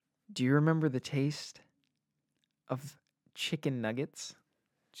Do you remember the taste of chicken nuggets?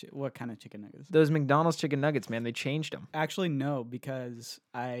 What kind of chicken nuggets? Those McDonald's chicken nuggets, man, they changed them. Actually, no, because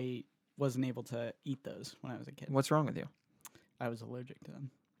I wasn't able to eat those when I was a kid. What's wrong with you? I was allergic to them.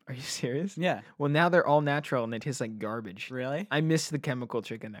 Are you serious? Yeah. Well, now they're all natural and they taste like garbage. Really? I miss the chemical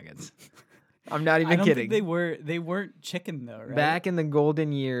chicken nuggets. I'm not I even don't kidding. think they weren't chicken though, right? Back in the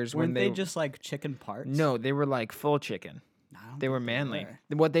golden years weren't when they just like chicken parts? No, they were like full chicken. I don't They were think manly.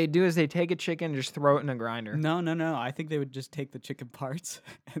 were. What they do is they take a chicken and just throw it in a grinder. No. I think they would just take the chicken parts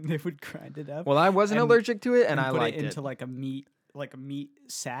and they would grind it up. Well, I wasn't and- allergic to it, and I put liked it into it. like a meat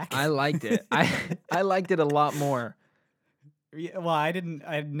sack. I liked it. I liked it a lot more. Yeah, well, I didn't.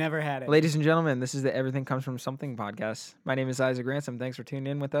 I never had it. Ladies and gentlemen, this is the Everything Comes From Something podcast. My name is Isaac Ransom. Thanks for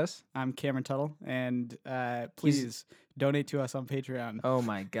tuning in with us. I'm Cameron Tuttle, and please donate to us on Patreon. Oh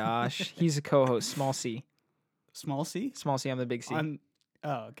my gosh. He's a co-host, Small C. Small C. Small C, I'm the big C.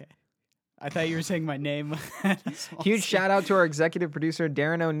 Oh, okay. I thought you were saying my name. Huge shout out to our executive producer,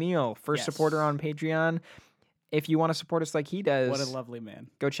 Darren O'Neill, first Yes. supporter on Patreon. If you want to support us like he does, What a lovely man.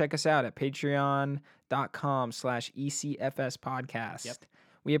 go check us out at patreon.com/ECFS podcast. Yep.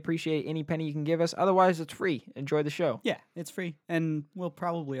 We appreciate any penny you can give us. Otherwise, it's free. Enjoy the show. Yeah, it's free, and we'll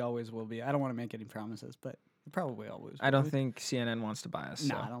probably always will be. I don't want to make any promises, but it probably always. I will don't be. think CNN wants to buy us.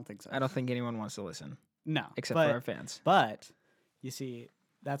 No, so I don't think so. I don't think anyone wants to listen, No, except but, for our fans. But you see,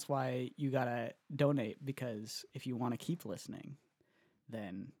 that's why you gotta donate, because if you want to keep listening,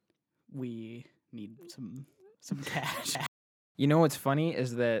 then we need some cash. You know what's funny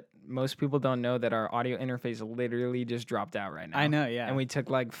is that most people don't know that our audio interface literally just dropped out right now. I know, yeah. And we took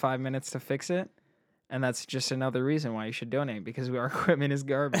like 5 minutes to fix it. And that's just another reason why you should donate, because our equipment is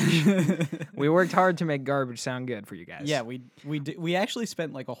garbage. We worked hard to make garbage sound good for you guys. Yeah, we actually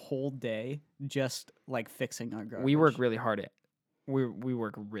spent like a whole day just like fixing our garbage. We work really hard at we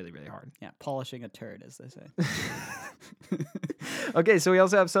work really, really hard. Yeah, polishing a turd, as they say. Okay, so we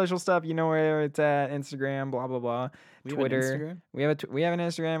also have social stuff. You know where it's at: Instagram, blah blah blah, We have an Twitter. Instagram? We have an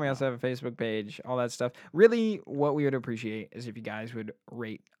Instagram. We also have a Facebook page. All that stuff. Really, what we would appreciate is if you guys would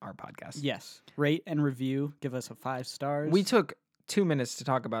rate our podcast. Yes, rate and review. Give us a 5 stars. We took 2 minutes to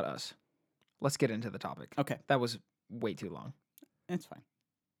talk about us. Let's get into the topic. Okay, That was way too long. it's fine.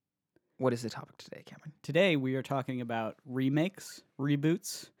 What is the topic today, Cameron? Today we are talking about remakes,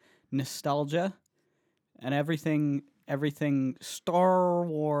 reboots, nostalgia, and everything Star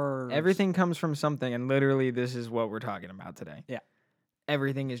Wars. Everything comes from something, and literally, this is what we're talking about today. Yeah.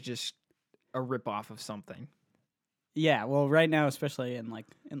 Everything is just a ripoff of something. Yeah, well, right now, especially in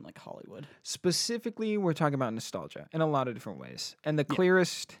Hollywood. Specifically, we're talking about nostalgia in a lot of different ways. And the Yeah.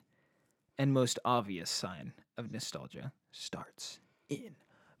 clearest and most obvious sign of nostalgia starts in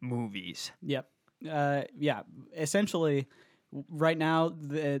movies. Yep. Yeah. Essentially, right now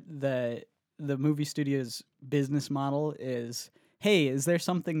the movie studio's business model is, hey, is there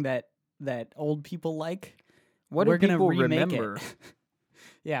something that old people like? What We're do gonna people remake it. remember?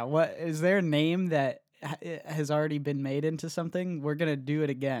 Yeah. What is there a name that has already been made into something? We're gonna do it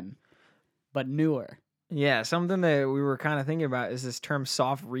again, but newer. Yeah, something that we were kind of thinking about is this term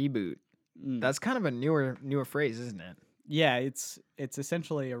soft reboot. Mm. That's kind of a newer phrase, isn't it? Yeah. It's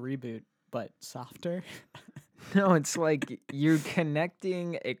essentially a reboot, but softer. No, it's like you're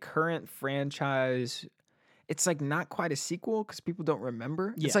connecting a current franchise. It's like not quite a sequel because people don't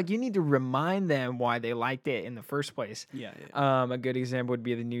remember. Yeah. It's like you need to remind them why they liked it in the first place. Yeah. A good example would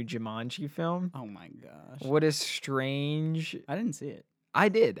be the new Jumanji film. Oh my gosh. What a strange. I didn't see it. I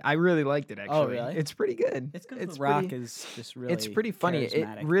did. I really liked it, actually. Oh, really? It's pretty good. It's because The Rock pretty- is just really. It's pretty funny.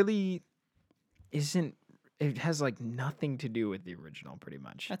 charismatic. It really isn't. It has like nothing to do with the original, pretty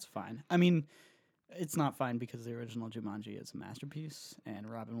much. That's fine. I mean, it's not fine because the original Jumanji is a masterpiece and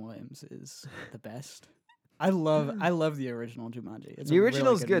Robin Williams is the best. I love the original Jumanji. It's The a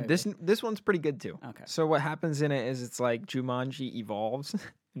original's really good. movie. This one's pretty good too. Okay. So what happens in it is it's like Jumanji evolves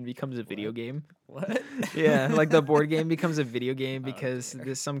and becomes a video What? game. What? Yeah, like the board game becomes a video game Oh, because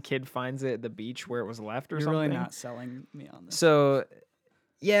dear. some kid finds it at the beach where it was left or You're something. really not selling me on this. So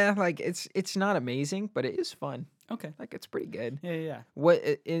yeah, like it's not amazing, but it is fun. Okay. Like it's pretty good. Yeah. What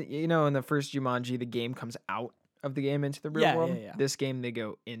you know, in the first Jumanji, the game comes out of the game into the real Yeah, world. yeah. This game they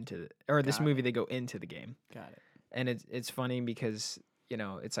go into, or this Got movie they go into the game, Got it. and it's funny because you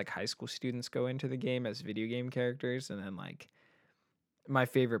know it's like high school students go into the game as video game characters, and then like my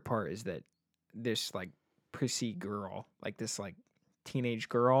favorite part is that this like prissy girl, like this like teenage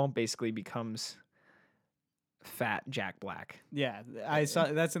girl, basically becomes fat Jack Black. Yeah, I saw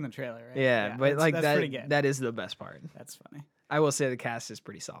that's in the trailer, right? Yeah, but like that's pretty good. that is the best part. That's funny. I will say the cast is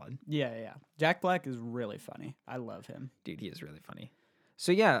pretty solid. Yeah. Jack Black is really funny. I love him. Dude, he is really funny.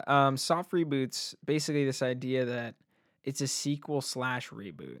 So yeah, soft reboots basically this idea that it's a sequel slash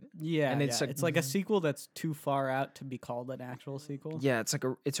reboot. Yeah, And it's yeah. like It's like a sequel that's too far out to be called an actual sequel. Yeah,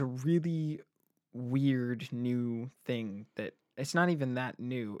 it's a really weird new thing that it's not even that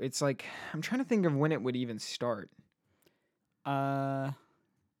new. It's like I'm trying to think of when it would even start. I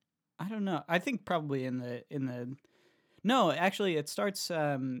don't know. I think probably in the No, actually it starts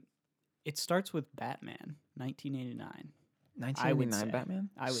with Batman, 1989. I would 1989 say. Batman?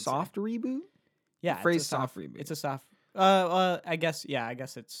 I would say. Soft reboot? Yeah, The phrase it's a soft reboot. It's a soft I guess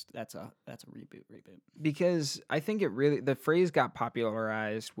that's a reboot. Because I think the phrase got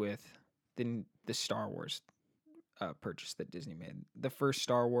popularized with the Star Wars purchase that Disney made. The first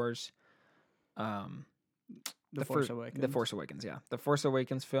Star Wars The Force Awakens. The Force Awakens, yeah. The Force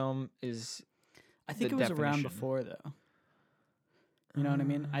Awakens film is I think the it was around definition. before though. You know what I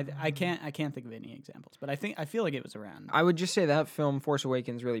mean? I can't think of any examples, but I feel like it was around. I would just say that film Force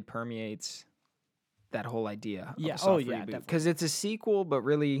Awakens really permeates that whole idea of Yeah. a soft Yeah, reboot definitely. because it's a sequel, but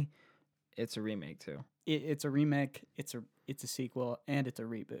really it's a remake too. It's a remake, it's a sequel, and it's a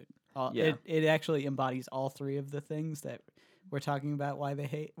reboot. Yeah. It actually embodies all three of the things that we're talking about. Why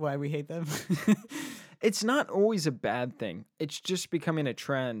we hate them. It's not always a bad thing. It's just becoming a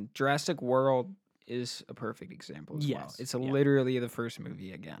trend. Jurassic World is a perfect example as well. Yes, It's yeah. literally the first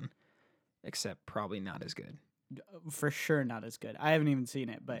movie again, except probably not as good. For sure, not as good. I haven't even seen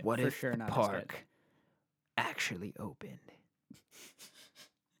it, but What for if sure the not as park good. actually opened?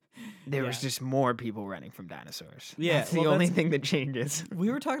 There was Yeah. just more people running from dinosaurs. Yeah, That's the well, only that's- thing that changes. We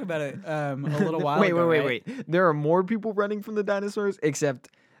were talking about it a little while wait, ago. right? wait. There are more people running from the dinosaurs, except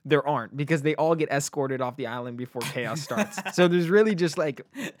there aren't because they all get escorted off the island before chaos starts. So there's really just like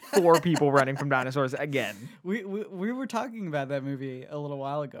 4 people running from dinosaurs again. We were talking about that movie a little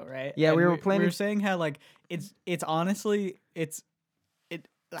while ago, right? Yeah, And we were We planning- were saying how like it's honestly it.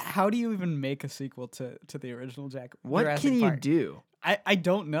 How do you even make a sequel to the original What Jurassic can you Park? do? I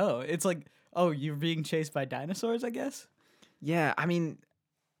don't know. It's like, oh, you're being chased by dinosaurs, I guess. Yeah, I mean,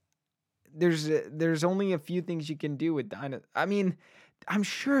 there's only a few things you can do with dinosaurs. I mean, I'm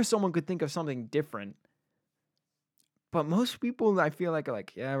sure someone could think of something different, but most people I feel like are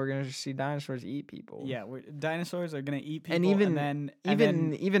like, yeah, we're gonna just see dinosaurs eat people. Yeah, dinosaurs are gonna eat people, And even then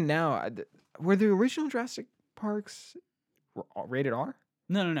even now, were the original Jurassic Parks rated R?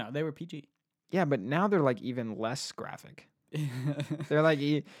 no, they were PG. Yeah, but now they're like even less graphic. They're like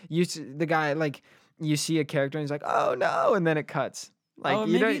the guy like you see a character and he's like, oh no, and then it cuts. Like oh,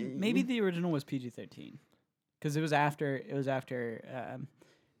 you maybe the original was PG-13 because it was after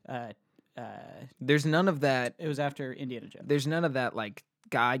there's none of that. it was after Indiana Jones. There's none of that like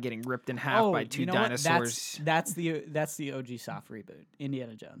guy getting ripped in half by 2 you know what? dinosaurs. That's the OG soft reboot.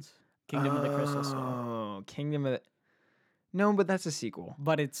 Indiana Jones, Kingdom of the Crystal Skull. Oh, Kingdom of the. No, but that's a sequel.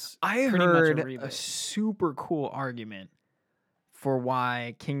 But it's I pretty much a heard reboot. a super cool argument for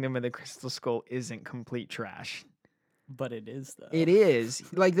why Kingdom of the Crystal Skull isn't complete trash. But it is though. It is.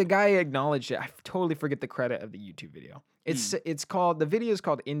 Like the guy acknowledged it. I totally forget the credit of the YouTube video. Hmm. It's called the video is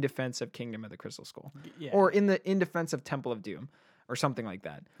called In Defense of Kingdom of the Crystal Skull. Yeah. Or in Defense of Temple of Doom or something like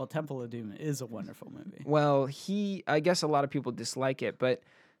that. Well, Temple of Doom is a wonderful movie. Well, I guess a lot of people dislike it, but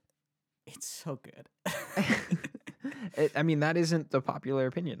It's so good. I mean that isn't the popular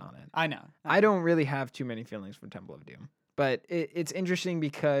opinion on it. I know. I don't really have too many feelings for Temple of Doom, but it's interesting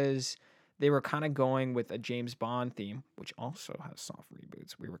because they were kind of going with a James Bond theme, which also has soft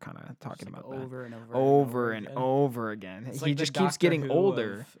reboots. We were kind of talking Just, like, about that over and over and again. over again. It's He like the just keeps Doctor getting Who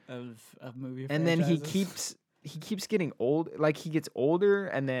older, of movie and then he franchises. keeps getting old. Like he gets older,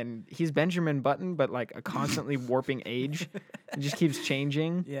 and then he's Benjamin Button, but like a constantly warping age. It just keeps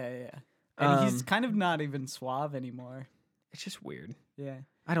changing. Yeah. And he's Um, kind of not even suave anymore. It's just weird. Yeah.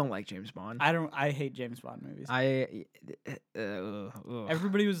 I don't like James Bond. I hate James Bond movies. Ugh.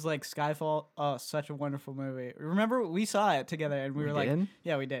 Everybody was like Skyfall, oh, such a wonderful movie. Remember we saw it together and we were like, did?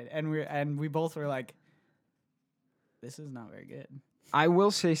 yeah, we did. And we both were like, this is not very good. I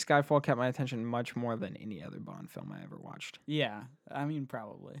will say Skyfall kept my attention much more than any other Bond film I ever watched. Yeah. I mean,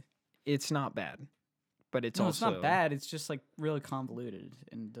 probably. It's not bad, but it's No, also it's not bad. It's just like really convoluted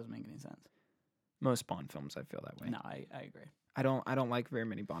and doesn't make any sense. most Bond films. I feel that way. No, I agree. I don't like very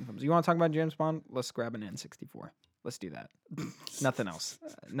many Bond films. You want to talk about James Bond? Let's grab an N64. Let's do that. Nothing else.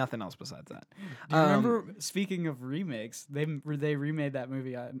 Nothing else besides that. Do you remember? Speaking of remakes, they remade that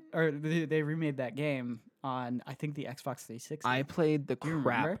movie on, or they remade that game on, I think, the Xbox 360. I played the You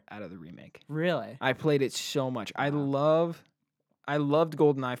crap remember? out of the remake. Really? I played it so much. I Wow. loved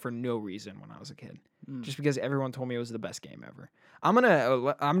GoldenEye for no reason when I was a kid. just because everyone told me it was the best game ever.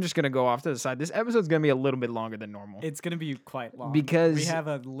 I'm just gonna go off to the side. This episode's gonna be a little bit longer than normal. It's gonna be quite long Because- we have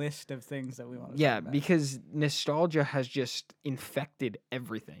a list of things that we want to Yeah, talk about. because nostalgia has just infected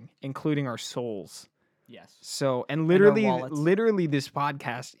everything, including our souls. Yes. So, and our literally, wallets. literally, this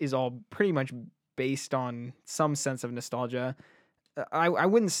podcast is all pretty much based on some sense of nostalgia. I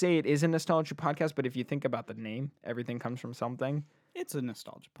wouldn't say it is a nostalgia podcast, but if you think about the name, everything comes from something. It's a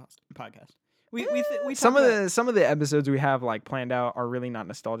nostalgia podcast. We Some talk of about- the episodes we have like planned out are really not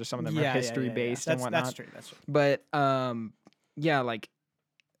nostalgia. Some of them are history based and whatnot. That's true. That's true. But yeah, like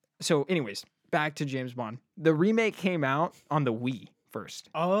so. Anyways, back to James Bond. The remake came out on the Wii first.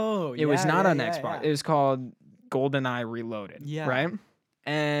 Oh, It was not on Xbox. Yeah. It was called GoldenEye Reloaded. Yeah. Right.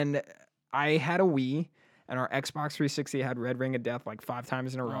 And I had a Wii, and our Xbox 360 had Red Ring of Death like 5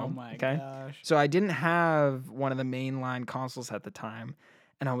 times in a row. Oh my okay. gosh. So I didn't have one of the mainline consoles at the time,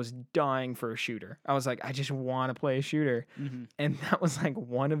 and I was dying for a shooter. I was like, I just want to play a shooter, Mhm. and that was like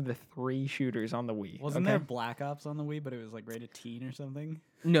one of the 3 shooters on the Wii. Wasn't okay? there Black Ops on the Wii, but it was like rated teen or something?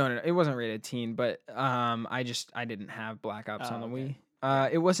 No, it wasn't rated teen, but I didn't have Black Ops Oh, on the okay.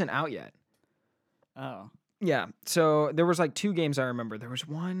 Wii. It wasn't out yet. Oh. Yeah, so there was like 2 games I remember. There was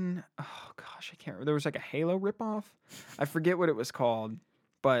one, oh gosh, I can't remember. There was like a Halo ripoff. I forget what it was called,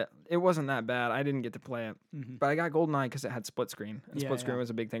 but it wasn't that bad. I didn't get to play it, Mhm. but I got GoldenEye because it had split screen, and Yeah, split screen yeah. was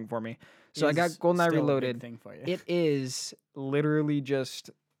a big thing for me. So I got Is GoldenEye still a big Reloaded. thing for you. It is literally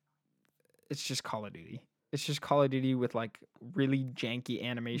just, it's just Call of Duty. It's just Call of Duty with like really janky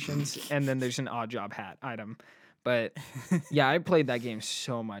animations, and then there's an odd job hat item. But yeah, I played that game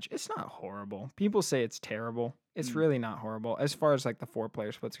so much. It's not horrible. People say it's terrible. It's Mm. really not horrible. As far as like the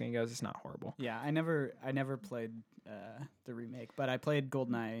 4-player split screen goes, it's not horrible. Yeah, I never played the remake, but I played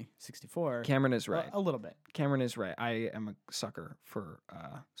GoldenEye 64. Cameron is right. A little bit. Cameron is right. I am a sucker for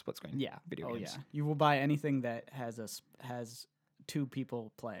split screen. Yeah. Video Oh games. yeah. You will buy anything that has 2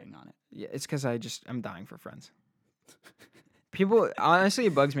 people playing on it. Yeah, it's because I'm dying for friends. People, honestly,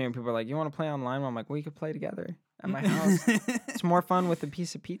 it bugs me when people are like, "You want to play online?" I'm like, "We could play together at my house. It's more fun with a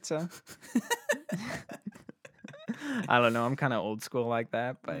piece of pizza." I don't know. I'm kind of old school like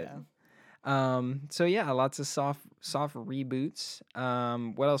that, but Yeah. so yeah, lots of soft reboots.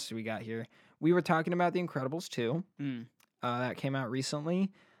 What else do we got here? We were talking about The Incredibles 2. Mm. That came out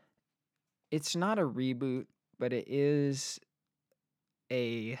recently. It's not a reboot, but it is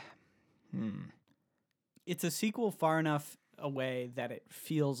a It's a sequel far enough away that it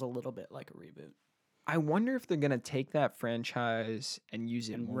feels a little bit like a reboot I wonder if they're gonna take that franchise and use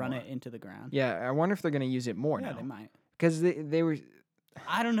it and more. run it into the ground. Yeah, I wonder if they're gonna use it more Yeah, now they might. because they were.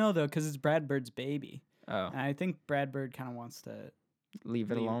 I don't know though, because it's Brad Bird's baby, Oh, and I think Brad Bird kind of wants to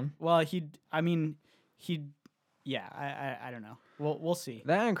leave it leave- alone. Well, yeah. I don't know. We'll see.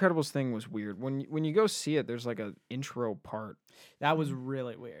 That Incredibles thing was weird. When you go see it, there's like a intro part That was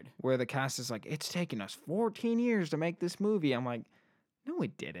really weird. where the cast is like, "It's taken us 14 years to make this movie." I'm like, "No,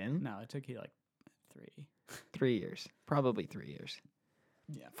 it didn't. No, it took you like 3. 3 years, probably 3 years.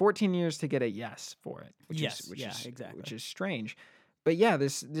 Yeah. 14 years to get a yes for it, which Yes, is yeah, exactly. which is strange. But yeah,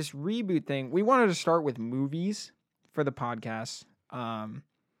 this reboot thing. We wanted to start with movies for the podcast,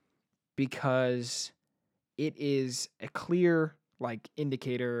 because it is a clear like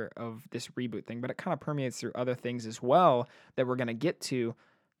indicator of this reboot thing, but it kind of permeates through other things as well that we're gonna get to.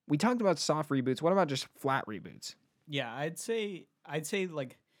 We talked about soft reboots. What about just flat reboots? Yeah, I'd say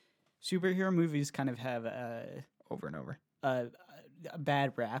like superhero movies kind of have Over and over. a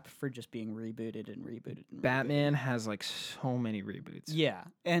bad rap for just being rebooted and rebooted. And Batman has like so many reboots. Yeah,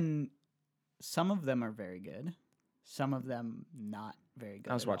 and some of them are very good. Some of them not very good.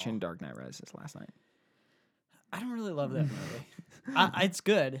 I was at watching all. Dark Knight Rises last night. I don't really love that movie. It's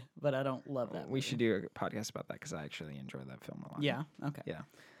good, but I don't love that. We movie. should do a podcast about that because I actually enjoy that film a lot. Yeah. Okay.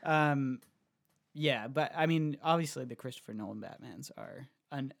 Yeah. Yeah, but I mean, obviously, the Christopher Nolan Batmans are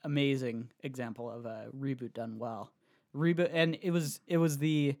an amazing example of a reboot done well. Reboot, and it was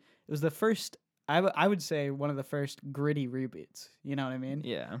the first. I would say one of the first gritty reboots. You know what I mean?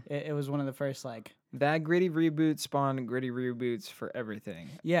 Yeah. It was one of the first like. That gritty reboot spawned gritty reboots for everything.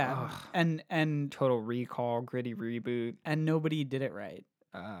 Yeah, Ugh. and Total Recall, gritty reboot. nobody did it right.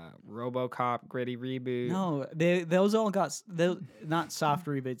 RoboCop, gritty reboot. No, those all got not soft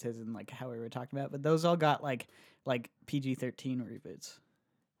reboots as in like how we were talking about, but those all got like PG-13 reboots,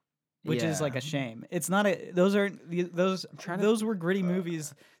 which is like Yeah. a shame. It's not a those aren't those trying to- those were gritty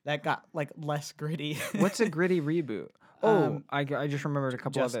movies that got like less gritty. What's a gritty reboot? Oh, Um, I just remembered a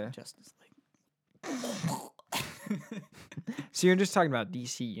couple other. Justice League. So you're just talking about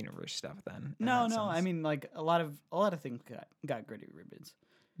DC Universe stuff then? in No, that I sense. mean like a lot of things got gritty reboots.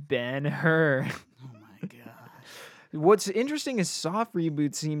 Ben-Hur. Oh my gosh. What's interesting is soft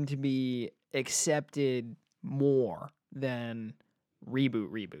reboots seem to be accepted more than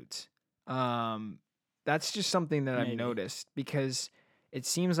reboots. That's just something that I've Maybe. noticed because it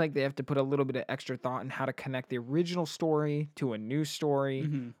seems like they have to put a little bit of extra thought in how to connect the original story to a new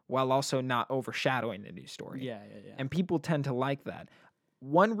story while also not overshadowing the new story. Yeah. And people tend to like that.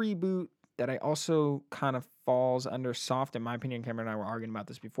 One reboot that I also kind of falls under soft, in my opinion, Cameron and I were arguing about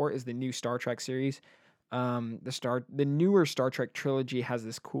this before, is the new Star Trek series. The newer Star Trek trilogy has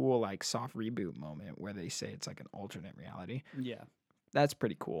this cool like soft reboot moment where they say it's like an alternate reality. Yeah. That's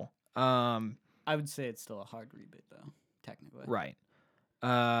pretty cool. I would say it's still a hard reboot though, technically. Right.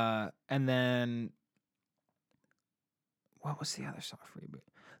 And then what was the other soft reboot?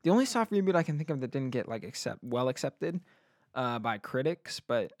 The only soft reboot I can think of that didn't get like accepted by critics,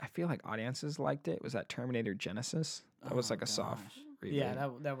 but I feel like audiences liked it, was that Terminator Genesis. That was like a soft reboot. Yeah,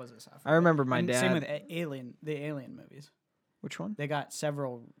 that was a soft. I remember my dad. Same with the Alien movies. Which one? They got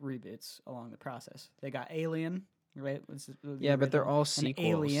several reboots along the process. They got Alien, right? Yeah, but they're all and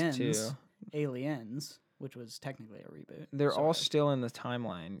sequels too. Aliens, which was technically a reboot. They're all sort of. still in the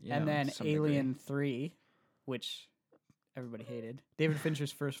timeline. And then to some degree. Alien 3, which everybody hated. David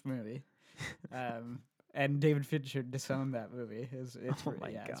Fincher's first movie. And David Fincher disowned that movie. It's Oh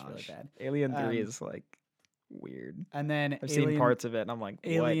really, my it's really gosh. bad. Alien 3 is like weird. And then I've seen parts of it and I'm like,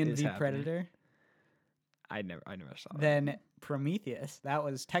 what Alien is v happening? Predator. I never saw that. Then Prometheus. That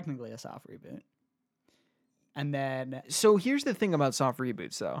was technically a soft reboot. And then So here's the thing about soft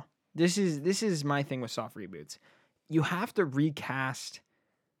reboots though. This is my thing with soft reboots. You have to recast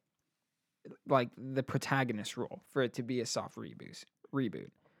like the protagonist role for it to be a soft reboot.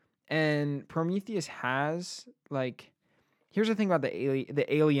 And Prometheus has like here's the thing about the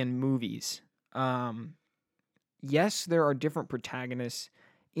Alien movies. Yes, there are different protagonists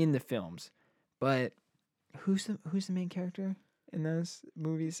in the films, but who's the main character in those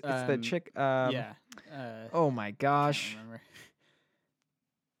movies? It's the chick. yeah. Oh my gosh, Can't remember.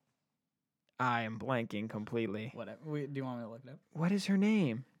 I am blanking completely. Whatever. Do you want me to look it What is her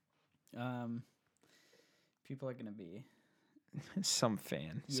name? up? People are gonna be. Some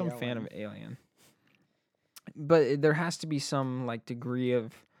fan Yelling. of Alien. But there has to be some like degree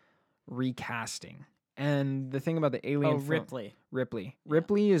of recasting. And the thing about the Alien Ripley. Ripley. Yeah.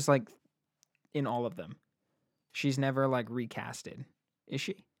 Ripley is like in all of them. She's never like recasted. Is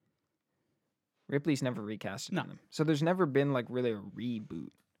she? Ripley's never recasted No. in them. So there's never been like really a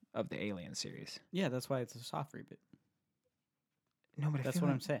reboot of the Alien series. Yeah, that's why it's a soft reboot. No, but I That's feel what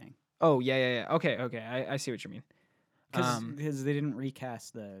like- I'm saying. Oh, yeah. Okay. I see what you mean. Because they didn't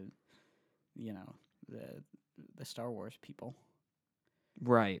recast the Star Wars people.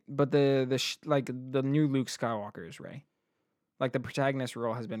 Right. But like the new Luke Skywalker is Rey. Like the protagonist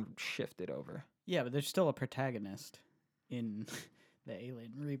role has been shifted over. Yeah, but there's still a protagonist in the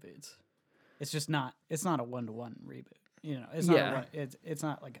Alien reboots. It's just not. It's not a 1-to-1 reboot. It's not. Yeah. It's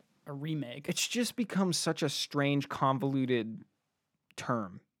not like a remake. It's just become such a strange, convoluted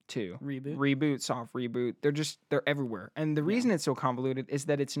term too. Reboot. Soft reboot. They're everywhere. And the reason it's so convoluted is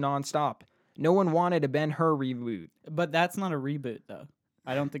that it's nonstop. No one wanted a Ben-Hur reboot. But that's not a reboot, though.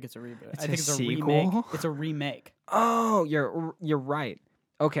 I don't think it's a reboot. It's I a think it's a sequel? remake. It's a remake. Oh, you're right.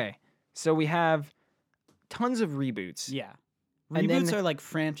 Okay, so we have tons of reboots. Yeah. And Reboots then- are like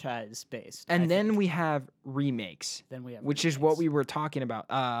franchise based. And I then think. we have remakes, then we have which is what remakes. we were talking about.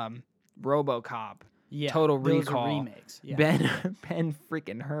 RoboCop, Yeah, Total those are Recall, remakes. Yeah. Ben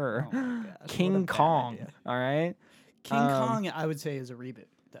freaking Her, Oh my gosh, what a King bad Kong. idea. All right, King Kong, I would say, is a reboot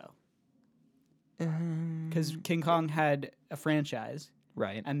though, because King Kong had a franchise,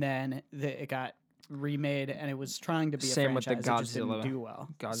 right. and then it got remade, and it was trying to be Same a with the franchise. It just Godzilla- didn't do well.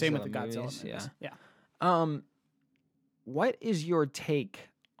 Same with the Godzilla Godzilla movies, movies. yeah. Yeah. What is your take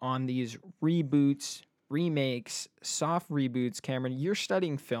on these reboots, remakes, soft reboots? Cameron, you're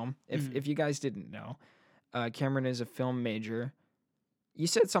studying film. If you guys didn't know, Cameron is a film major. You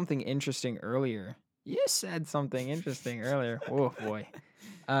said something interesting earlier. Oh boy,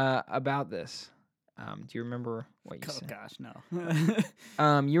 about this. Do you remember what you Oh said? gosh,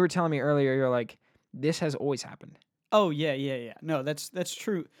 no. You were telling me earlier. You're like, this has always happened. Oh yeah. No, that's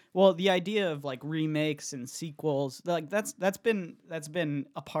true. Well, the idea of like remakes and sequels, like that's been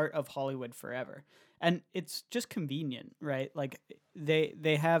a part of Hollywood forever, and it's just convenient, right? Like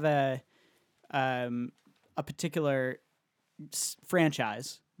they have a particular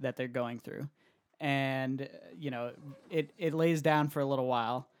franchise that they're going through, and it lays down for a little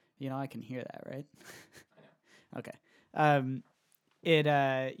while. I can hear that, right? Okay.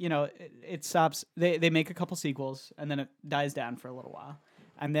 It stops. They make a couple sequels and then it dies down for a little while,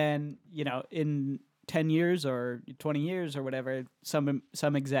 and then in 10 years or 20 years or whatever, some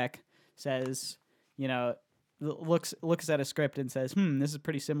exec says, looks at a script and says, this is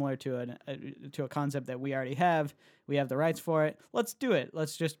pretty similar to a concept that we already have. We have the rights for it. Let's do it.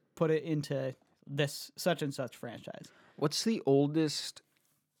 Let's just put it into this such and such franchise. What's the oldest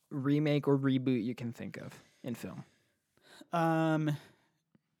remake or reboot you can think of in film?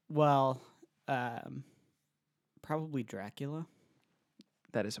 Probably Dracula.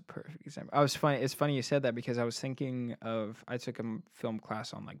 That is a perfect example. It's funny you said that because I was thinking of, I took a film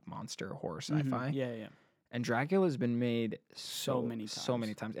class on like monster horror sci-fi. Yeah. And Dracula's been made So many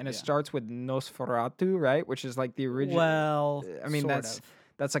times. And it Yeah. starts with Nosferatu, right? Which is like the original. Well, I mean, sort that's of.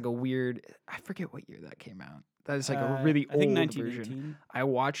 that's like a weird. I forget what year that came out. That is like a really I think old 1918. version. I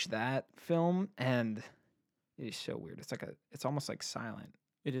watched that film and it is so weird. It's almost like silent.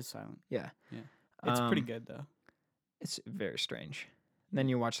 It is silent. Yeah. It's pretty good though. It's very strange. And then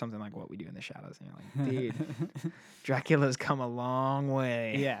you watch something like What We Do in the Shadows, and you're like, dude, Dracula's come a long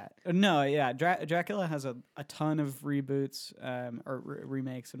way. Yeah. No, yeah. Dracula has a ton of reboots or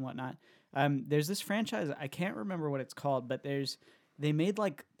remakes and whatnot. There's this franchise, I can't remember what it's called, but they made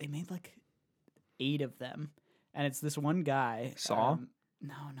like 8 of them. And it's this one guy. Saw?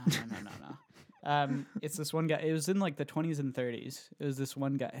 No. It's this one guy. It was in like the 20s and 30s. It was this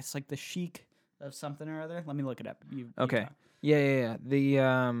one guy. It's like the Sheik of something or other. Let me look it up. You Okay. talk. Yeah.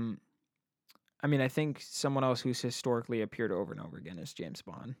 I mean, I think someone else who's historically appeared over and over again is James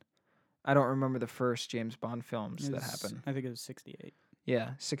Bond. I don't remember the first James Bond films that happened. I think it was 68.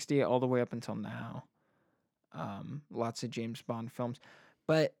 Yeah, 68 all the way up until now. Lots of James Bond films.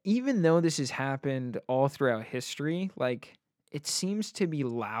 But even though this has happened all throughout history, like, it seems to be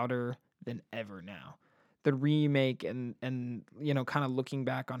louder than ever now. The remake and kind of looking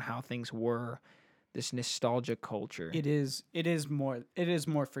back on how things were, this nostalgia culture. It is more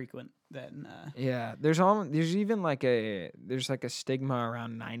frequent than Yeah, there's even like a stigma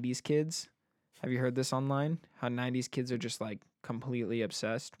around 90s kids. Have you heard this online? How 90s kids are just like completely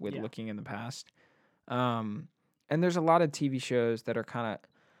obsessed with looking in the past. And there's a lot of TV shows that are kind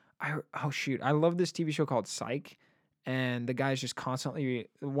of I love this TV show called Psych, and the guy's just constantly,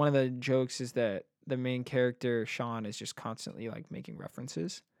 one of the jokes is that the main character Sean is just constantly like making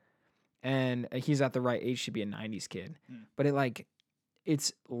references. And he's at the right age to be a 90s kid. But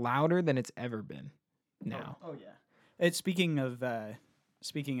it's louder than it's ever been now. Oh yeah. It's speaking of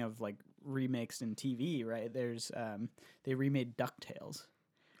like remakes in TV, right? There's they remade DuckTales.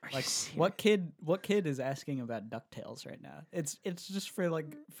 Like what kid is asking about DuckTales right now? It's just for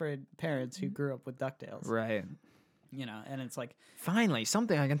parents who grew up with DuckTales. Right. And it's like finally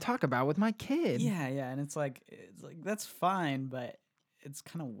something I can talk about with my kid. Yeah, and it's like that's fine, but it's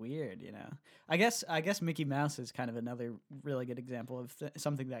kind of weird, I guess Mickey Mouse is kind of another really good example of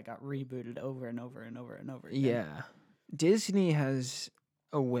something that got rebooted over and over and over and over again. Yeah. Disney has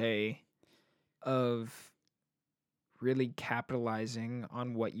a way of really capitalizing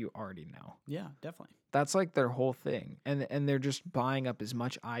on what you already know. Yeah, definitely. That's like their whole thing. And they're just buying up as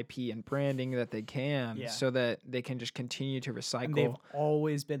much IP and branding that they can so that they can just continue to recycle. And they've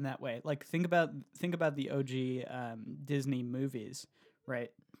always been that way. Like think about the OG Disney movies,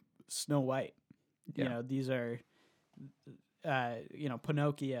 right? Snow White. Yeah. These are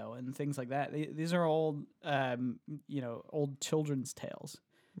Pinocchio and things like that. These are old old children's tales.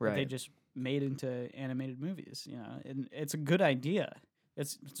 Right. That they just made into animated movies, and it's a good idea.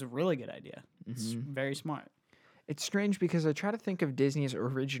 It's a really good idea. It's very smart. It's strange because I try to think of Disney's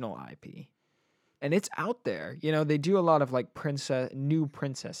original IP, and it's out there. They do a lot of like new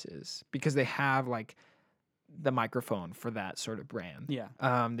princesses because they have like the microphone for that sort of brand. Yeah.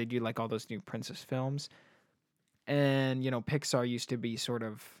 They do like all those new princess films, and Pixar used to be sort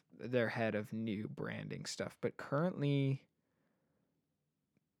of their head of new branding stuff, but currently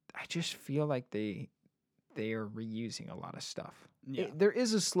I just feel like they are reusing a lot of stuff. Yeah. There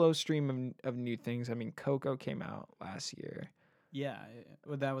is a slow stream of new things. I mean, Coco came out last year. Yeah,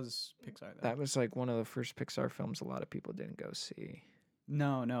 well, that was Pixar. That was like one of the first Pixar films a lot of people didn't go see.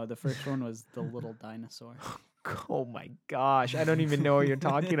 No, the first one was The Little Dinosaur. Oh my gosh, I don't even know what you're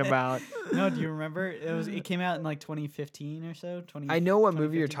talking about. No, do you remember? It came out in like 2015 or so. I know what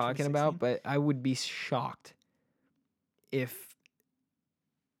movie you're 2015, talking about, but I would be shocked if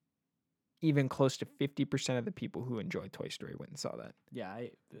even close to 50% of the people who enjoy Toy Story went and saw that. Yeah,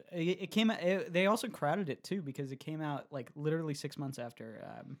 it came out. They also crowded it too because it came out like literally 6 months after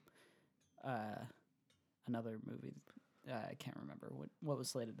another movie. I can't remember what was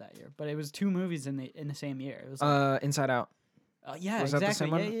slated that year, but it was 2 movies in the same year. It was like, Inside Out. yeah, Was exactly. that the same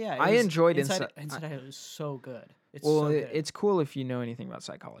one? Yeah. I enjoyed Inside Out. It was so good. It's Well, so good. it's cool if you know anything about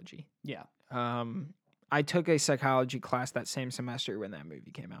psychology. Yeah. I took a psychology class that same semester when that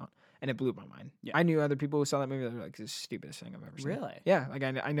movie came out, and it blew my mind. Yeah. I knew other people who saw that movie that were like, "This is the stupidest thing I've ever seen." Really? Yeah, like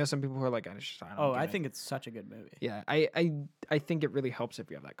I know some people who are like, I don't Oh, get I it." think it's such a good movie. Yeah, I think it really helps if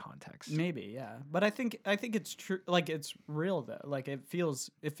you have that context. Maybe, yeah. But I think it's true. Like it's real though. Like it feels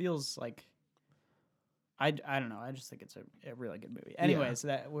like I don't know. I just think it's a really good movie. Anyways,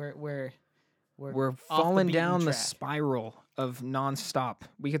 that we're We're off the falling beaten down the track. spiral of nonstop.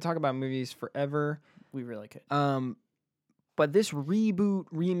 We could talk about movies forever. We really could. But this reboot,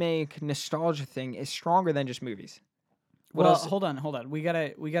 remake, nostalgia thing is stronger than just movies. What Well, else? hold on. We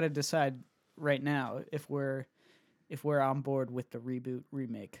gotta decide right now if we're on board with the reboot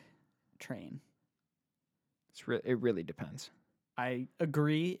remake train. It really depends. I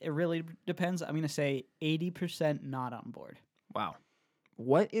agree. It really depends. I'm gonna say 80% not on board. Wow.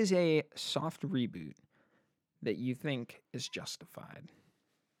 What is a soft reboot that you think is justified?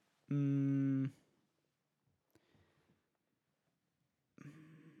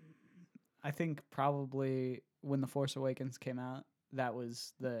 I think probably when The Force Awakens came out, that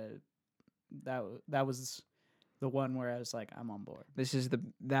was the one where I was like, I'm on board.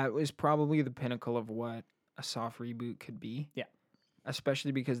 That was probably the pinnacle of what a soft reboot could be. Yeah.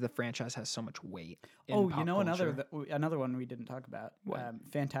 Especially because the franchise has so much weight. In Oh, pop you know culture. another one we didn't talk about. What?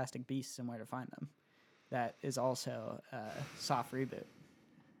 Fantastic Beasts and Where to Find Them. That is also a soft reboot.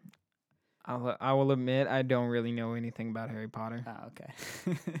 I will admit I don't really know anything about Harry Potter. Oh, okay.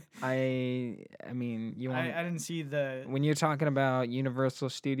 I mean, I didn't see the. when you're talking about Universal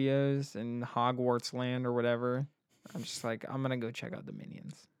Studios and Hogwarts Land or whatever, I'm just like, I'm gonna go check out the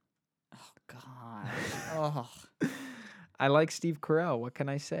Minions. Oh God. Oh. I like Steve Carell. What can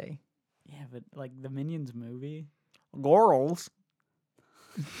I say? Yeah, but like the Minions movie. Girls.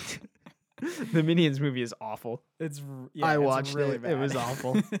 The Minions movie is awful. I watched really it. Bad. It was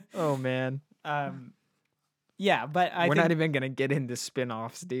awful. Oh man. Yeah, but we're not even gonna get into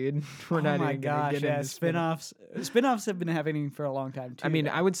spin-offs, dude. We're not even gonna get into spin-offs. Spin-offs have been happening for a long time too. I mean,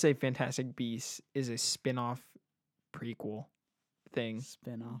 I would say Fantastic Beasts is a spin-off prequel thing.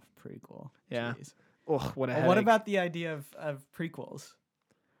 Spin-off prequel. Yeah. Jeez. Oh, what a What about the idea of prequels?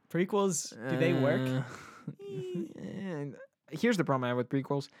 Prequels, do they work? Here's the problem I have with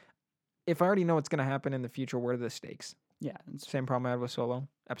prequels. If I already know what's going to happen in the future, what are the stakes? Yeah. Same problem I had with Solo,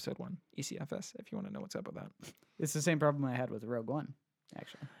 Episode 1, ECFS, if you want to know what's up with that. It's the same problem I had with Rogue One,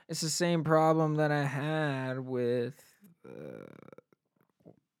 actually. It's the same problem that I had with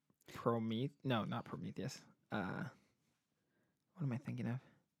Prometheus. No, not Prometheus. What am I thinking of?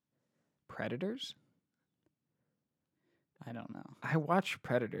 Predators? I don't know. I watched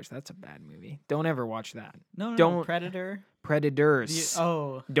Predators. That's a bad movie. Don't ever watch that. No, Don't- Predator. Predators.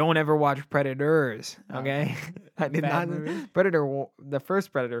 Don't ever watch Predators. Okay, I did Bad not. movie? Predator. The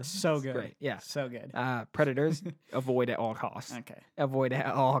first Predator. So was good. Great. Yeah. So good. Predators. Avoid at all costs. Okay, Avoid at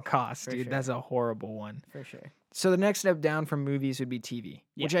all costs, For dude. sure. That's a horrible one. for sure. So the next step down from movies would be TV,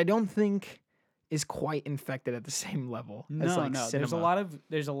 Yeah. which I don't think is quite infected at the same level as like No. cinema.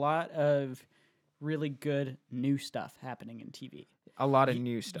 There's a lot of really good new stuff happening in TV. A lot of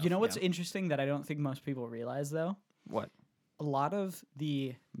new stuff. You know what's yeah. interesting that I don't think most people realize though? What? A lot of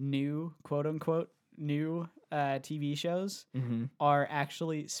the new quote unquote new TV shows Mm-hmm. are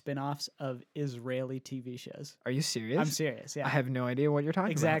actually spin-offs of Israeli TV shows. Are you serious? I'm serious. Yeah. I have no idea what you're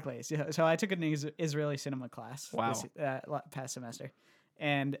talking Exactly. So I took an Israeli cinema class Wow. this past semester.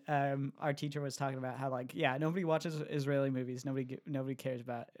 And our teacher was talking about how like nobody watches Israeli movies, nobody cares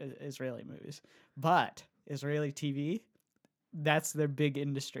about Israeli movies, but Israeli TV, that's their big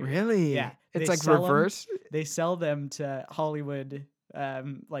industry. about. Really? Yeah, It's they like sell 'em- reversed. They sell them to Hollywood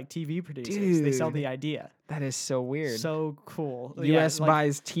like TV producers. They sell Dude. the idea. That is so weird. So cool. U.S. like,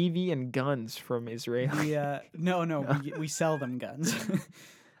 buys TV and guns from Israel. we sell them guns.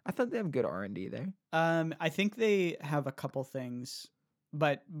 I thought they have good R&D there. I think they have a couple things,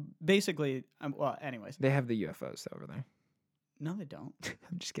 but basically, anyways, They have the UFOs over there. no, they don't.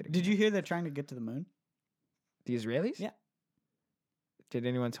 I'm just kidding. Did you hear they're trying to get to the moon? The Israelis? Yeah. Did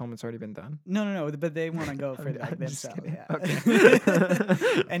anyone tell them it's already been done? No, but they want to go for I'm like just themselves. kidding. Yeah.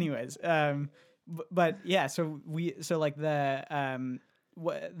 Okay. Anyways, but yeah, so like the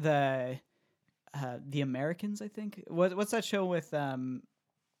Americans, I think. What's that show with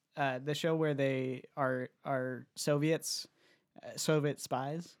the show where they are Soviets, Soviet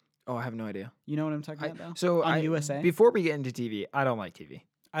spies? Oh, I have no idea. You know what I'm talking about, though? So On I, USA? Before we get into TV, I don't like TV.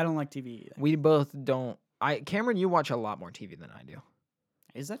 I don't like TV either. We both don't. Cameron, you watch a lot more TV than I do.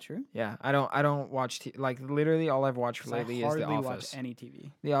 Is that true? Yeah, I don't watch like literally all I've watched 'Cause lately I is The hardly watch Office. any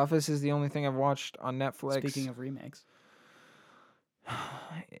TV. The Office is the only thing I've watched on Netflix. Speaking of remakes.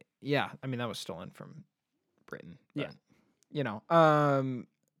 Yeah, I mean that was stolen from Britain. Yeah. But, you know,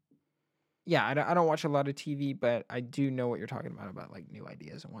 yeah, I don't watch a lot of TV, but I do know what you're talking about like new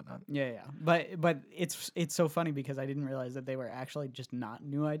ideas and whatnot. Yeah, yeah. But it's so funny because I didn't realize that they were actually just not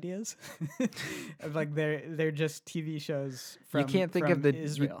new ideas. Like they're just TV shows from You can't think of from the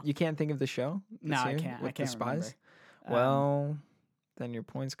Israel. you can't think of the show. No, this I year can't. With I can't the spies. remember. Well, then your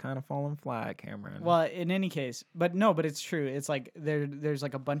point's kind of falling flat, Cameron. Well, in any case, but no, but it's true. It's like there's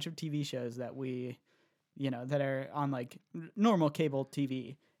like a bunch of TV shows that we, that are on like normal cable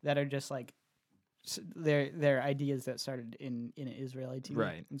TV that are just like they're ideas that started in Israeli TV.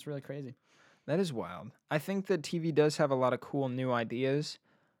 Right. It's really crazy. That is wild. I think that TV does have a lot of cool new ideas.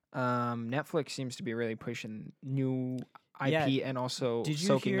 Netflix seems to be really pushing new IP and also Did you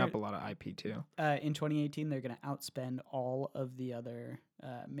soaking hear- up a lot of IP too. In 2018, they're gonna outspend all of the other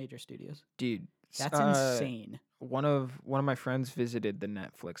major studios. Dude, That's insane. One of my friends visited the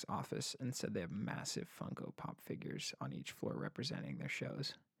Netflix office and said they have massive Funko Pop figures on each floor representing their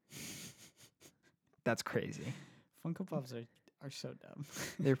shows. That's crazy. Funko Pops are so dumb.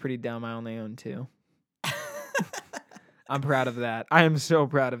 They're pretty dumb. I only own 2. I'm proud of that. I am so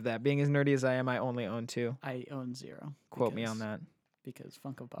proud of that. Being as nerdy as I am, I only own 2. I own 0. Quote me on that. Because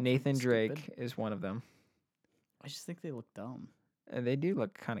Funko Pops. Nathan are Drake stupid. is one of them. I just think they look dumb. And they do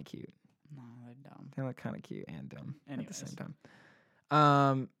look kind of cute. No, they're dumb. They look kind of cute and dumb at the same Anyways.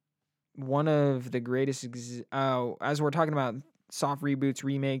 time. One of the greatest. As we're talking about soft reboots,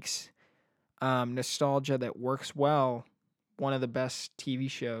 remakes, nostalgia that works well. One of the best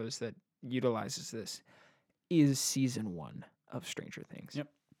TV shows that utilizes this is season 1 of Stranger Things. Yep.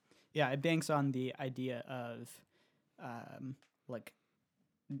 Yeah, it banks on the idea of like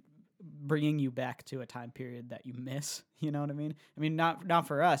bringing you back to a time period that you miss. You know what I mean? I mean, not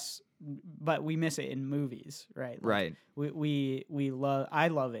for us, but we miss it in movies, right? Like, Right. We love. I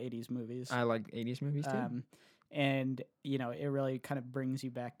love 80s movies. I like 80s movies too. And it really kind of brings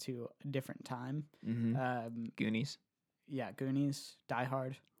you back to a different time. Goonies. Yeah, Goonies, Die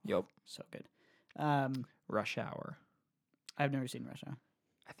Hard, Yup. so good. Rush Hour. I've never seen Rush Hour.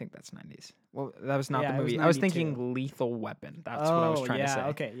 I think that's 90s. Well, that was not Yeah, the it was movie. I was 92. thinking Lethal Weapon. That's what I was trying to say.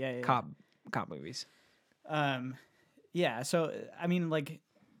 Okay, yeah. Cop movies. Yeah. So I mean, like,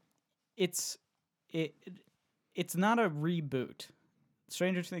 it's not a reboot.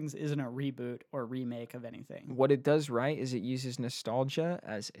 Stranger Things isn't a reboot or remake of anything. What it does right is it uses nostalgia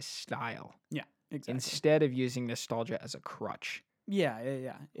as a style Yeah, exactly. instead of using nostalgia as a crutch,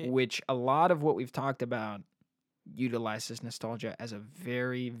 Yeah. which a lot of what we've talked about utilizes nostalgia as a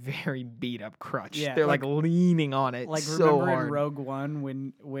very, very beat up crutch. Yeah, They're like- leaning on it Like, so remember hard. in Rogue One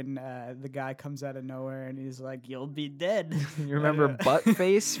when the guy comes out of nowhere and he's like, "You'll be dead." You remember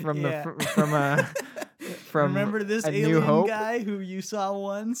Buttface from Yeah. from remember this A New alien Hope? guy who you saw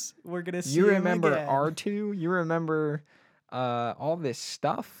once? We're gonna see You him remember again. R2? You remember all this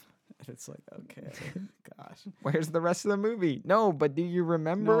stuff? It's like, okay, gosh. Where's the rest of the movie? No, but do you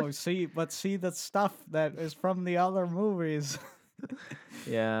remember? No, see the stuff that is from the other movies.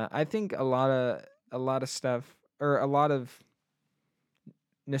 Yeah, I think a lot of stuff, or a lot of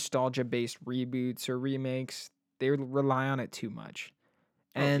nostalgia based reboots or remakes, they rely on it too much.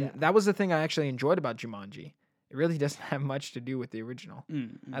 Oh, And yeah. that was the thing I actually enjoyed about Jumanji. It really doesn't have much to do with the original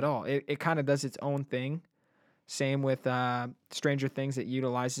at all. It kind of does its own thing. Same with Stranger Things, it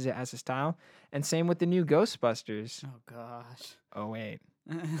utilizes it as a style. And same with the new Ghostbusters. Oh gosh. Oh, wait.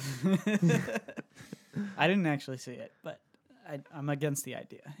 I didn't actually see it, but I'm against the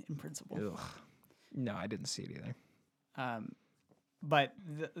idea in principle. Ugh. No, I didn't see it either. But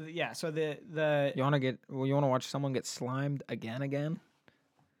so the You want to watch someone get slimed again?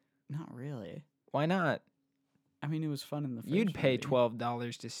 not really. Why not? I mean, it was fun in the first You'd pay movie.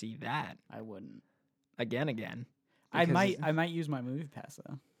 $12 to see that I wouldn't. again. I because- might use my movie pass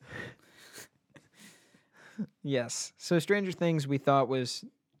though. Yes. So Stranger Things we thought was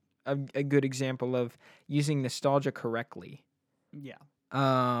a good example of using nostalgia correctly. Yeah.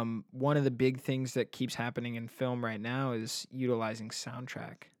 One of the big things that keeps happening in film right now is utilizing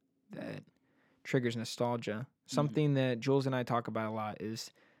soundtrack that triggers nostalgia. Something that Jules and I talk about a lot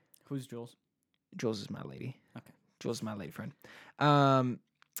is Who's Jules? Jules is my lady. Okay. Jules is my lady friend.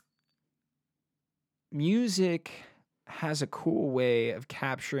 Music has a cool way of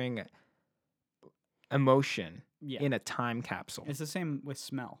capturing emotion Yeah. in a time capsule. It's the same with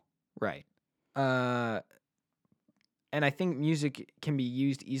smell. Right. And I think music can be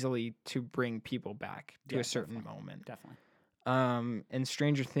used easily to bring people back to Yeah, a certain moment. Definitely. And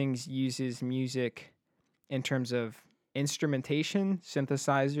Stranger Things uses music in terms of instrumentation,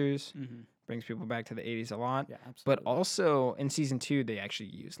 synthesizers, Mm-hmm. brings people back to the 80s a lot. Yeah, But absolutely. also in season 2, they actually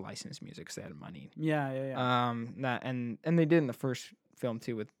used licensed music because they had money. Yeah. That and they did in the first film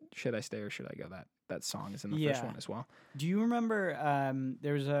too with "Should I Stay or Should I Go." That song is in the first Yeah. one as well. Do you remember?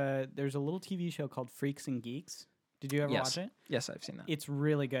 There's a little TV show called Freaks and Geeks. Did you ever Yes. watch it? Yes, I've seen that. It's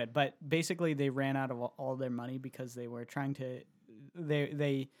really good, but basically they ran out of all their money because they were trying to.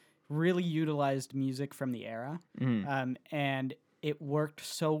 They really utilized music from the era, and it worked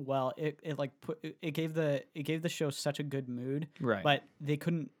so well. It like it gave the show such a good mood, Right. but they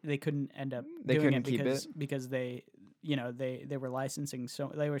couldn't end up They doing couldn't it keep because they they were licensing,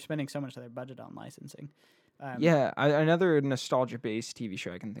 so they were spending so much of their budget on licensing. Yeah, another nostalgia-based TV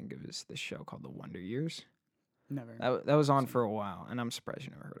show I can think of is this show called The Wonder Years. Never. That was on for a while, and I'm surprised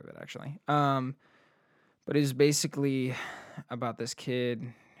you never heard of it actually. But it's basically about this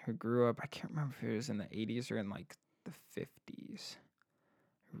kid who grew up. I can't remember if it was in the 80s or in like the 50s.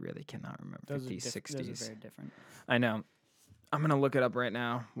 I really cannot remember. Those 50s, Those 60s. are very different. I know. I'm gonna look it up right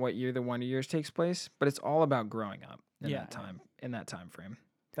now. What year The Wonder Years takes place? But it's all about growing up in that time frame.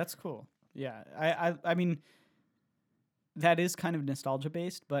 That's cool. Yeah, I mean, that is kind of nostalgia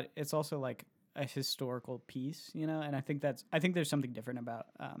based, but it's also like a historical piece, And I think there's something different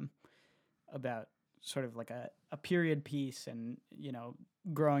about sort of like a period piece, and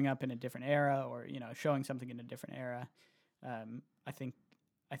growing up in a different era, or showing something in a different era.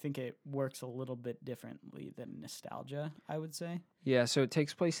 I think it works a little bit differently than nostalgia, I would say. Yeah, so it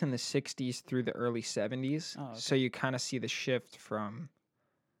takes place in the 60s through the early 70s. Oh, okay. So you kind of see the shift from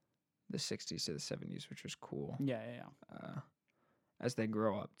the 60s to the 70s, which was cool. Yeah. As they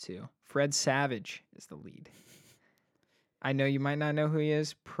grow up, too. Fred Savage is the lead. I know you might not know who he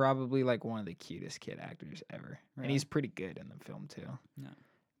is. Probably like one of the cutest kid actors ever. Really? And he's pretty good in the film, too. Yeah.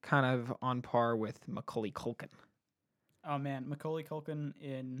 Kind of on par with Macaulay Culkin. Oh man, Macaulay Culkin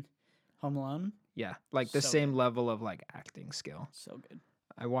in Home Alone, Yeah, like the So same good. level of like acting skill. so good.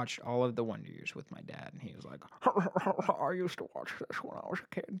 I watched all of The Wonder Years with my dad, and he was like, I used to watch this when I was a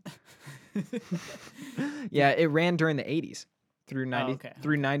kid. Yeah, it ran during the 80s through 90 okay.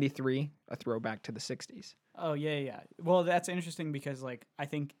 through 93, a throwback to the 60s. Oh yeah. Well, that's interesting because like I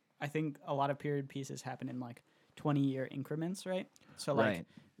think a lot of period pieces happen in like 20-year increments, right? So like Right.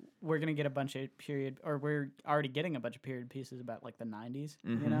 we're gonna get a bunch of period, or we're already getting a bunch of period pieces about like the 90s.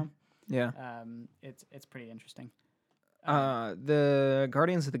 Mhm. Yeah. It's pretty interesting. The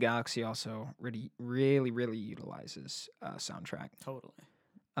Guardians of the Galaxy also really utilizes soundtrack. Totally.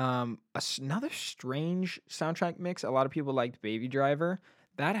 Another strange soundtrack mix. A lot of people liked Baby Driver.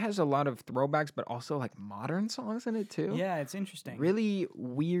 That has a lot of throwbacks, but also like modern songs in it too. Yeah, it's interesting. Really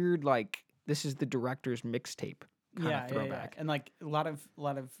weird. Like this is the director's mixtape kind of throwback. And like a lot of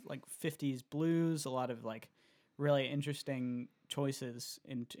like 50s blues, a lot of like really interesting choices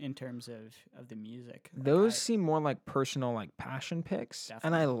in terms of the music. Like, Those seem more like personal, like passion picks,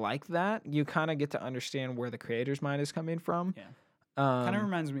 and I Definitely. like that. You kind of get to understand where the creator's mind is coming from. Yeah. Kind of Um,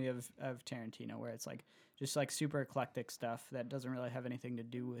 reminds me of Tarantino, where it's like just like super eclectic stuff that doesn't really have anything to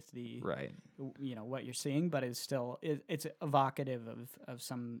do with the right. what you're seeing, but is still it's evocative of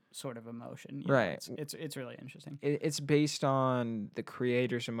some sort of emotion. Right. It's really interesting. It's based on the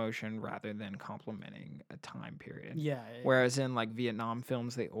creator's emotion rather than complimenting a time period. Yeah. Whereas in like Vietnam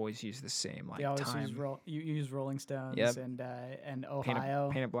films, they always use the same like they always time. use Rolling Stones Yep. and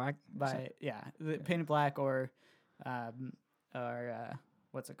Ohio Paint it black. by Painted Black or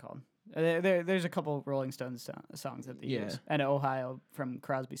what's it called? There's a couple Rolling Stones songs that they use, and Ohio from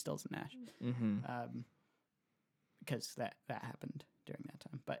Crosby, Stills and Nash, Mm-hmm. because that happened during that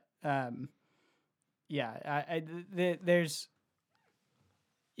time. But there's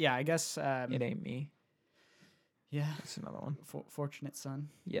I guess It Ain't Me. yeah, That's another one. Fortunate Son.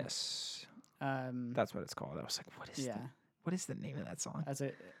 Yes, Um, that's what it's called. I was like, what is the name of that song?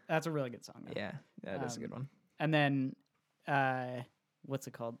 that's a really good song. Though. Yeah, that is a good one. And then what's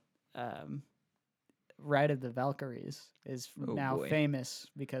it called? Ride of the Valkyries is Oh, now boy. famous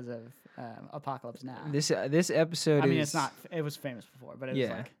because of Apocalypse Now. This episode. I mean, is, it's not. It was famous before, but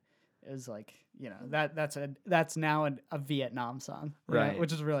Yeah. it was like that's now a Vietnam song, Right.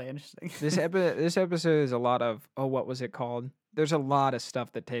 Which is really interesting. This episode is a lot of what was it called? There's a lot of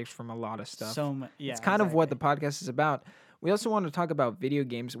stuff that takes from a lot of stuff. Yeah, It's kind of what the podcast is about. We also want to talk about video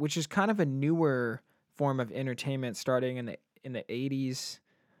games, which is kind of a newer form of entertainment, starting in the 80s,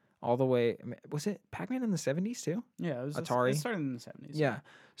 all the way. Was it Pac-Man in the 70s too? Yeah, it was Atari? It started in the 70s. Yeah.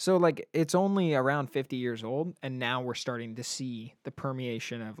 So like it's only around 50 years old, and now we're starting to see the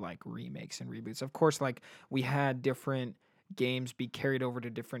permeation of like remakes and reboots. Of course, like we had different games be carried over to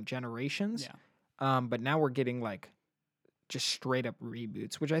different generations. Yeah. But now we're getting like just straight up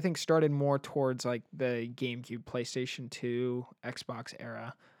reboots, which I think started more towards like the GameCube, PlayStation 2, Xbox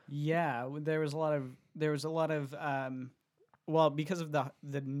era. Yeah, there was a lot of well, because of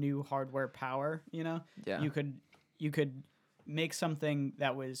the new hardware power, Yeah. you could make something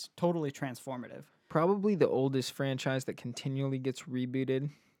that was totally transformative. Probably the oldest franchise that continually gets rebooted.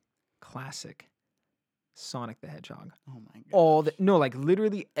 Classic. Sonic the Hedgehog. Oh my god. Like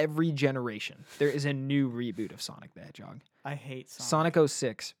literally every generation there is a new reboot of Sonic the Hedgehog. I hate Sonic. Sonic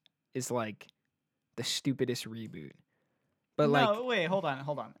 06 is like the stupidest reboot. But no, like wait, hold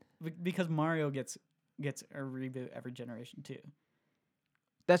on. Because Mario gets a reboot every generation too.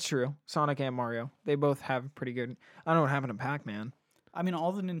 that's true. Sonic and Mario, they both have pretty good. I don't know what happened to Pac-Man. I mean,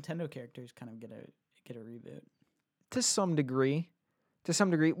 all the Nintendo characters kind of get a reboot. To some degree.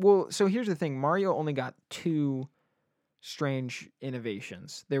 Well, so here's the thing. Mario only got 2 strange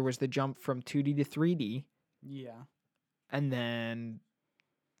innovations. There was the jump from 2D to 3D, Yeah. and then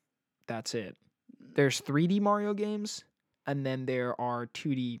that's it. There's 3D Mario games, and then there are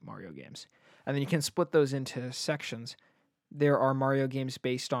 2D Mario games. And then you can split those into sections. There are Mario games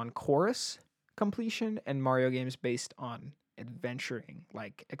based on chorus completion and Mario games based on adventuring,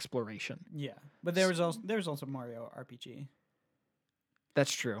 like exploration. Yeah, but there was also Mario RPG.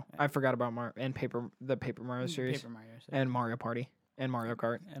 That's true. I forgot about the Paper Mario series Paper Mario series. and Mario Party and Mario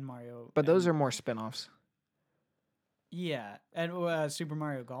Kart. And Mario. But those are more spin-offs. Yeah, and Super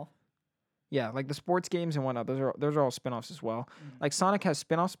Mario Golf. Yeah, like the sports games and whatnot. Those are all spin-offs as well. Mm. Like Sonic has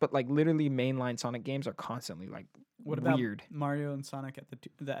spin-offs, but like literally mainline Sonic games are constantly like What about weird. Mario and Sonic at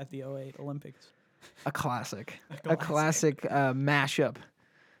the 08 Olympics? A classic. A classic mashup.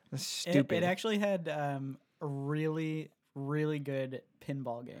 That's stupid. It actually had a really good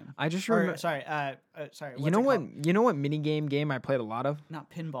pinball game. I just Or, remember. sorry. You know what? You know what mini game I played a lot of. Not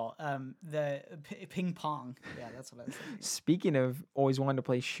pinball. The ping pong. Yeah, that's what I was thinking. Speaking of always wanting to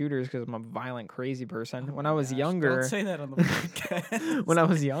play shooters because I'm a violent, crazy person. Oh When my I was gosh, younger, don't say that on the podcast. when I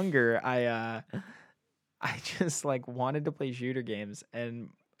was younger, I just like wanted to play shooter games, and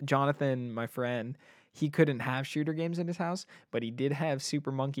Jonathan, my friend, he couldn't have shooter games in his house, but he did have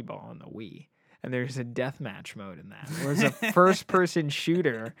Super Monkey Ball on the Wii. And there's a deathmatch mode in that. It was a first-person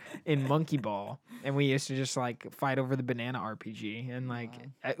shooter in Monkey Ball, and we used to just like fight over the banana RPG, and like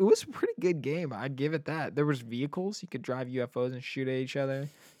it was a pretty good game. I'd give it that. There was vehicles you could drive UFOs and shoot at each other.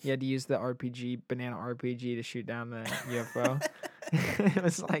 You had to use the banana RPG to shoot down the UFO.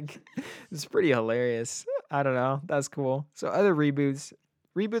 It's pretty hilarious. I don't know. That's cool. So other reboots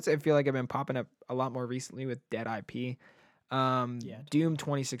I feel like have been popping up a lot more recently with Dead IP. Doom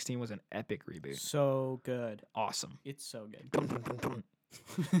 2016 was an epic reboot. So good. Awesome. It's so good.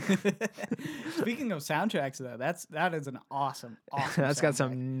 Speaking of soundtracks, though, that is an awesome. That's got soundtrack.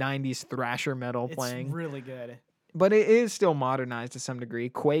 some 90s thrasher metal playing. It's really good. But it is still modernized to some degree.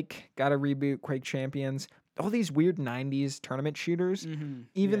 Quake got a reboot, Quake Champions. All these weird 90s tournament shooters. Mm-hmm.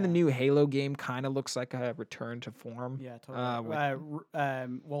 Even the new Halo game kind of looks like a return to form. Yeah, totally.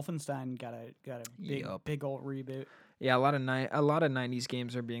 Wolfenstein got a big old reboot. Yeah, a lot of 90s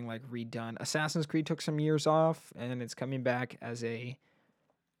games are being like redone. Assassin's Creed took some years off, and it's coming back as it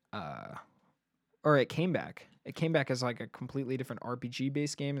came back. It came back as like a completely different RPG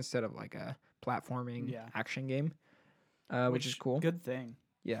based game instead of like a platforming action game, which is cool. Good thing.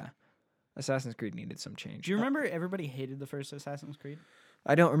 Yeah, Assassin's Creed needed some change. Do you remember everybody hated the first Assassin's Creed?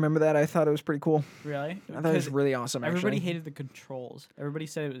 I don't remember that. I thought it was pretty cool. Really? I thought it was really awesome. Everybody actually. hated the controls. Everybody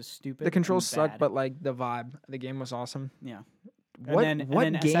said it was stupid. The controls and sucked, bad. but like the vibe, the game was awesome. Yeah. What and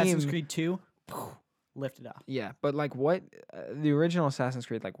then game? Assassin's Creed 2 lifted off. Yeah, but like what the original Assassin's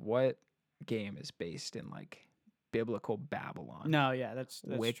Creed, like what game is based in like biblical Babylon? No, yeah, that's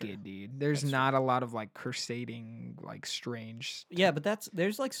wicked, true. dude. There's That's not a lot of like crusading, like strange. Yeah, but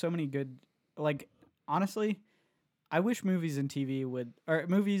there's like so many good, like honestly, I wish movies and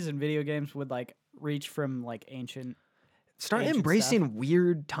video games would like reach from like ancient embracing stuff.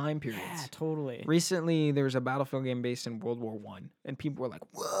 weird time periods. Yeah, totally. Recently, there was a Battlefield game based in World War One, and people were like,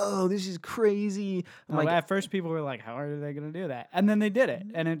 "Whoa, this is crazy!" I'm like, at first, people were like, "How are they going to do that?" And then they did it,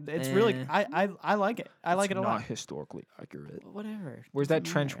 and it's really I like it. I like it a lot. Not historically accurate. Whatever. Where's that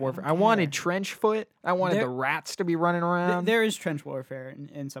Doesn't trench matter. warfare? I don't wanted care. trench foot. I wanted There- the rats to be running around. There is trench warfare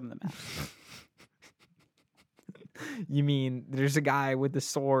in some of the maps. You mean there's a guy with the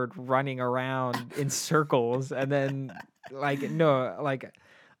sword running around in circles, and then I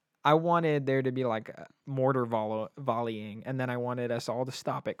wanted there to be like mortar volleying, and then I wanted us all to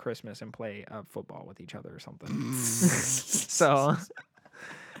stop at Christmas and play football with each other or something. So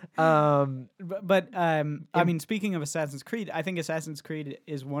I mean, speaking of Assassin's Creed, I think Assassin's Creed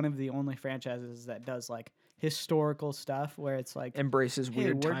is one of the only franchises that does like historical stuff where it's like, Embraces hey,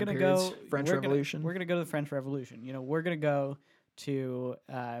 weird we're time gonna periods. go French we're Revolution. We're gonna go to the French Revolution. We're gonna go to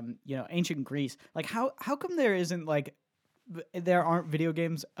ancient Greece. Like how come there isn't like there aren't video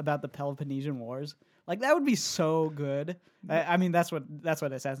games about the Peloponnesian Wars? Like that would be so good. I mean that's what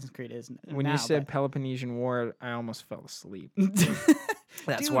Assassin's Creed is When now, you said Peloponnesian War, I almost fell asleep.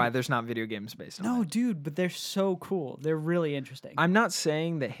 That's Dude. why there's not video games based on no, it. dude, but they're so cool. They're really interesting. I'm not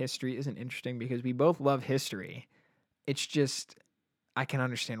saying that history isn't interesting because we both love history. It's just I can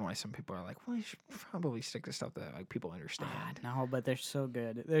understand why some people are like, well, you should probably stick to stuff that like people understand. No, but they're so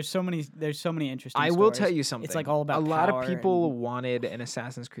good. There's so many interesting I will stories. tell you something. It's like all about a lot power of people and- wanted an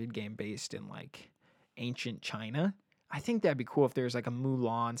Assassin's Creed game based in like ancient China. I think that'd be cool if there's like a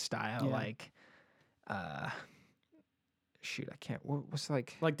Mulan style, Yeah. like shoot, I can't. What's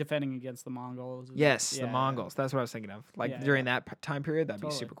like? like defending against the Mongols. Yes, Yeah, the yeah. Mongols. That's what I was thinking of. Like Yeah, during that time period, that'd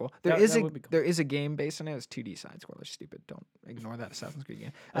Totally. be super cool. That would be cool. There is a game based on it. It's 2D side scroller. Stupid. Don't ignore that Assassin's Creed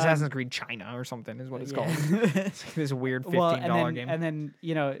game. Assassin's Creed China or something is what it's called. It's like this weird $15 game. And then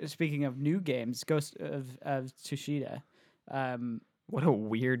speaking of new games, Ghost of Tsushima. What a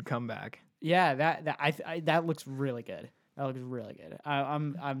weird comeback. Yeah, that looks really good. That looks really good.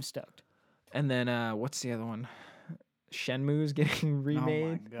 I'm stoked. And then what's the other one? Shenmue's getting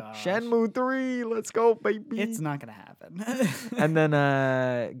remade. Oh my gosh. Shenmue 3, let's go, baby. It's not gonna happen. And then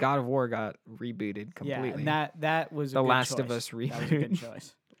God of War got rebooted completely. Yeah, and that was a The good Last choice. of Us That was a reboot. good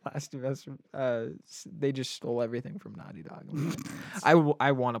choice. Last of Us, they just stole everything from Naughty Dog.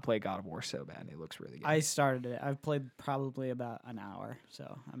 I want to play God of War so bad. It looks really good. I started it. I've played probably about an hour,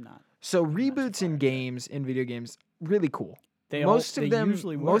 so I'm not. So not reboots too in far. games, in video games, really cool. They Most they of them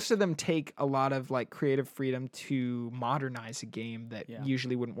usually work. most of them take a lot of like creative freedom to modernize a game that Yeah.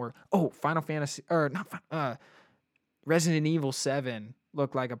 usually wouldn't work. Oh, Final Fantasy or not Resident Evil 7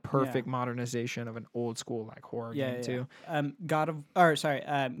 looked like a perfect modernization of an old school like horror game too.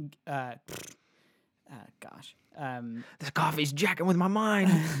 Gosh. This coffee's jacking with my mind.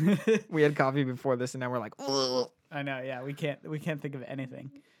 We had coffee before this and now we're like, ugh. I know. Yeah, we can't think of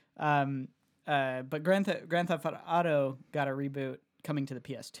anything. But Grand Theft Auto got a reboot coming to the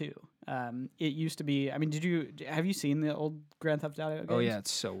PS2. It used to be. I mean, have you seen the old Grand Theft Auto games? Oh yeah,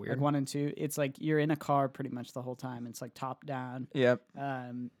 it's so weird. Like 1 and 2. It's like you're in a car pretty much the whole time. It's like top down. Yep.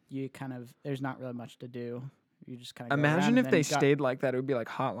 You kind of there's not really much to do. You just kind of Imagine if they stayed like that. It would be like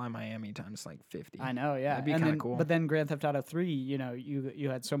Hotline Miami times like 50. I know, yeah. That'd be And kinda then- cool. But then Grand Theft Auto 3, you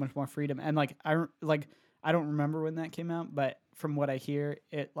had so much more freedom, and I don't remember when that came out, but from what I hear,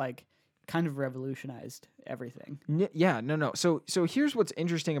 it like kind of revolutionized everything. No. So here's what's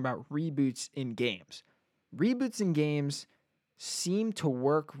interesting about reboots in games. Reboots in games seem to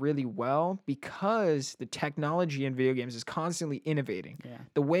work really well because the technology in video games is constantly innovating. Yeah.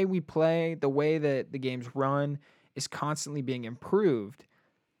 The way we play, the way that the games run is constantly being improved.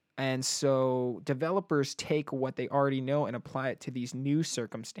 And so developers take what they already know and apply it to these new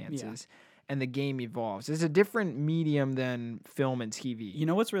circumstances. And the game evolves. It's a different medium than film and TV. You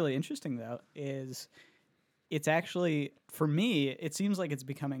know what's really interesting though is it's actually for me it seems like it's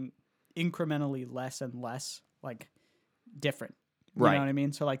becoming incrementally less and less like different. You Right. know what I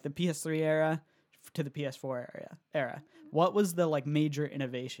mean? So like the PS3 era to the PS4 era. What was the like major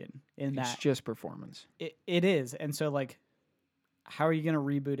innovation in It's that? just performance. It is. And so like how are you going to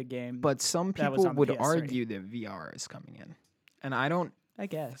reboot a game? But some That was people on the would PS3. argue that VR is coming in. And I don't I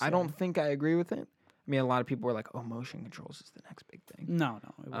guess. I don't think I agree with it. I mean, a lot of people were like, "Oh, motion controls is the next big thing." No.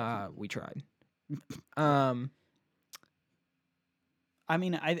 It wasn't. We tried. I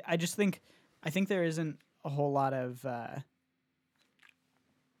mean, I just think there isn't a whole lot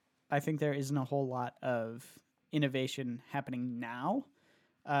of innovation happening now.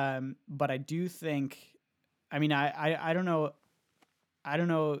 But I do think I mean I don't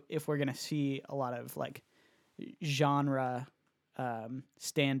know if we're gonna see a lot of like genre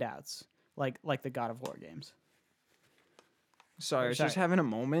standouts like the God of War games. Sorry, I was Sorry. just having a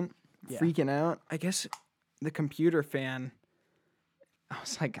moment, Yeah. freaking out. I guess the computer fan. I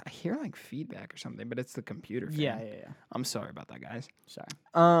was like, I hear like feedback or something, but it's the computer fan. Yeah. I'm sorry about that, guys. Sorry.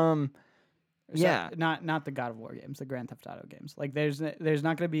 Yeah. Not the God of War games, the Grand Theft Auto games. Like there's not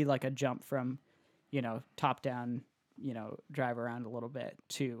going to be like a jump from, top down, drive around a little bit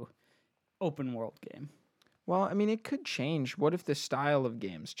to open world game. Well, I mean, it could change. What if the style of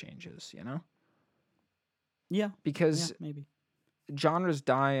games changes? Yeah. Because Yeah, maybe. genres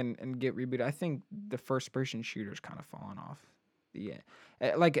die and get rebooted. I think the first person shooter's kind of fallen off. Yeah,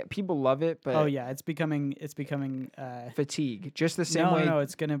 like people love it, but Oh yeah, it's becoming fatigue. Just the same no, way. no,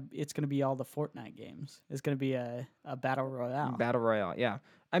 it's gonna be all the Fortnite games. It's gonna be a battle royale. Battle Royale. Yeah,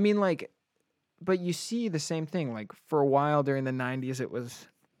 I mean like, but you see the same thing. Like for a while during the '90s, it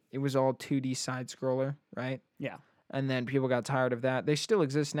was all 2D side scroller, right? Yeah. And then people got tired of that. They still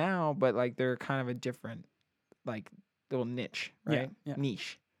exist now, but like they're kind of a different like little niche, Yeah, right? yeah.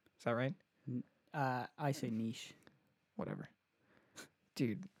 Niche. Is that right? I say niche. Whatever.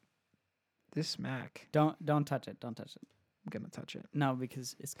 Dude, this Mac, Don't touch it. Don't touch it. I'm gonna touch it. No,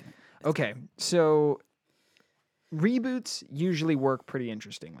 because it's gonna. Okay, so reboots usually work pretty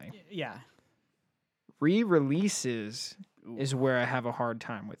interestingly. Yeah. Re-releases Ooh, is where I have a hard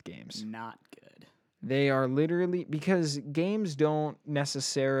time with games. not good. They are literally because games don't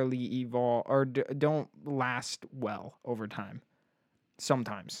necessarily evolve or don't last well over time.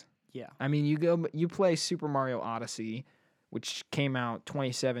 Sometimes. Yeah. I mean, you play Super Mario Odyssey, which came out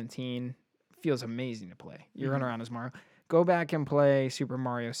 2017, feels amazing to play. You run around as Mario. Go back and play Super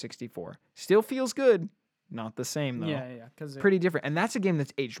Mario 64. Still feels good. Not the same though. Yeah, yeah, because Pretty different. And that's a game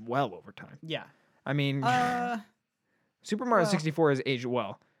that's aged well over time. Yeah. I mean, Super Mario well, 64 has aged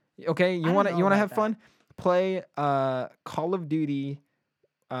well. Okay, you don't want to know you want to about have that. fun? Play Call of Duty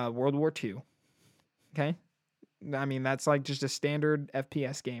World War II. Okay? I mean, that's like just a standard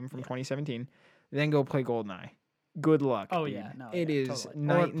FPS game from 2017. Then go play GoldenEye. Good luck. Oh dude. yeah, no, It yeah, is totally.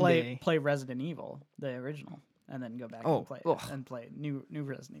 night Or play and day. play Resident Evil, the original, and then go back Oh, and play ugh. new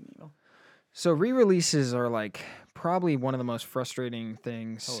Resident Evil. So re-releases are like probably one of the most frustrating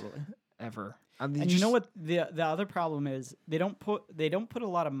things Totally. ever. And you know what the other problem is? They don't put a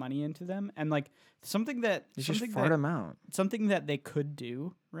lot of money into them, and like something that You just something fart that them out. something that they could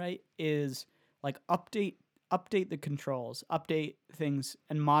do, right, is like update the controls, update things,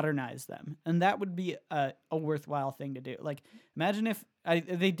 and modernize them, and that would be a worthwhile thing to do. Like, imagine if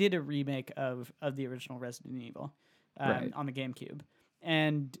they did a remake of the original Resident Evil Right. on the GameCube,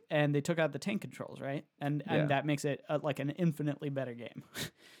 and they took out the tank controls, right, and Yeah. that makes it like an infinitely better game,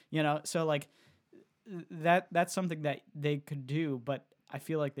 you know. So like that's something that they could do, but I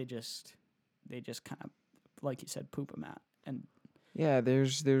feel like they just kind of, like you said, poop them out. And Yeah,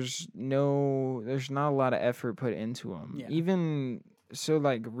 there's not a lot of effort put into them. Yeah. Even so,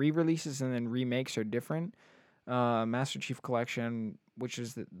 like re-releases and then remakes are different. Master Chief Collection, which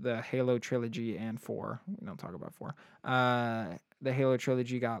is the Halo trilogy, and 4. We don't talk about 4. The Halo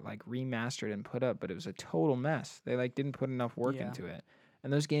trilogy got like remastered and put up, but it was a total mess. They like didn't put enough work Yeah. into it,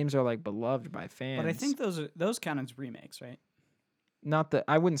 and those games are like beloved by fans. but I think those count as remakes, right?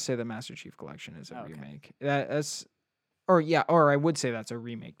 I wouldn't say the Master Chief Collection is a Okay. remake. Or I would say that's a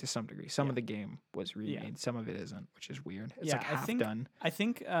remake to some degree. Some Yeah. of the game was remade, some of it isn't, which is weird. It's Yeah, like I half think- done. I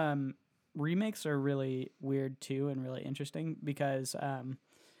think remakes are really weird too, and really interesting because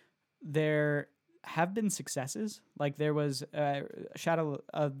there have been successes. Like there was Shadow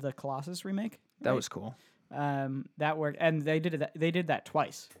of the Colossus remake. That right? was cool. That worked, and they did that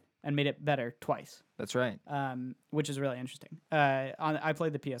twice and made it better twice. That's right. Which is really interesting. I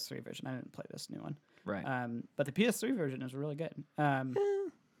played the PS3 version. I didn't play this new one. Right. But the PS3 version is really good.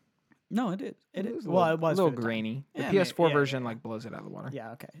 No, it is. It was is. a Well, little, it was a for little the time. grainy. The Yeah, PS4 yeah, version yeah. like blows it out of the water.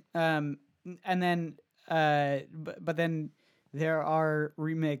 Yeah. Okay. And then, but then there are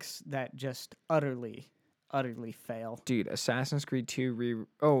remakes that just utterly fail. Dude, Assassin's Creed 2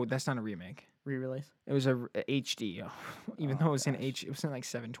 that's not a remake. Re-release. It was a HD. Even Oh, though it was in gosh. it was in like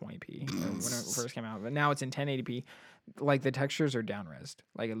 720p when it first came out. But now it's in 1080p. Like the textures are down-resed.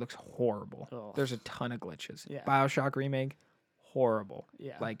 Like it looks horrible. Ugh. There's a ton of glitches. Yeah. BioShock remake, horrible.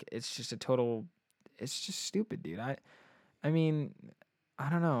 Yeah. Like it's just it's just stupid, dude. I mean, I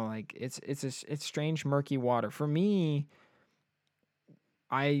don't know. Like it's strange murky water. For me,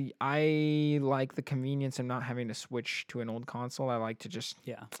 I like the convenience of not having to switch to an old console. I like to just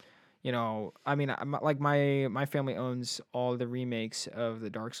Yeah. I mean, like my family owns all the remakes of the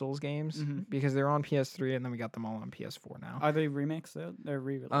Dark Souls games Mhm. because they're on PS3, and then we got them all on PS4 now. Are they remakes though? They're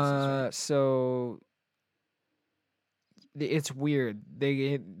re-releases. right? So it's weird.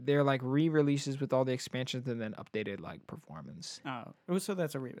 They're like re-releases with all the expansions and then updated like performance. Oh, so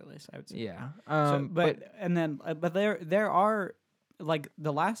that's a re-release. I would say. Yeah. So, but there are like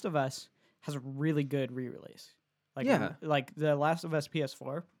The Last of Us has a really good re-release. Like Yeah. like The Last of Us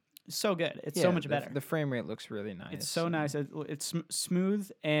PS4, so good. It's so much better. The frame rate looks really nice. It's so and- nice. It's smooth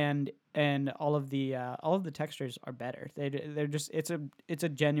and all of the textures are better. They're just it's a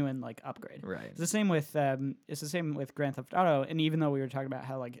genuine like upgrade. Right. It's the same with Grand Theft Auto. And even though we were talking about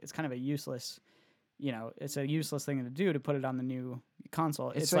how like it's kind of a useless, it's a useless thing to do to put it on the new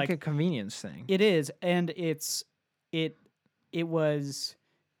console. It's like a convenience thing. It is, and it was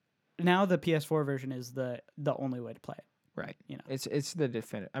now the PS4 version is the only way to play it. Right. You know. It's the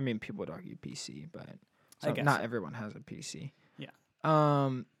definitive. I mean, people would argue PC, but I guess not so. everyone has a PC. Yeah.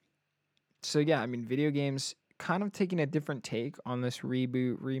 So yeah, I mean, video games kind of taking a different take on this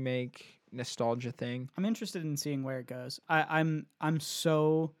reboot, remake, nostalgia thing. I'm interested in seeing where it goes. I'm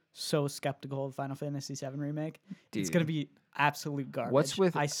so skeptical of Final Fantasy VII remake. It's gonna Dude. be absolute garbage. What's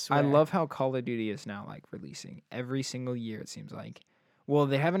with I swear. I love how Call of Duty is now like releasing every single year, it seems like. Well,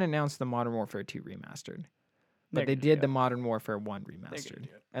 they haven't announced the Modern Warfare 2 remastered. But they did the Modern Warfare 1 remastered.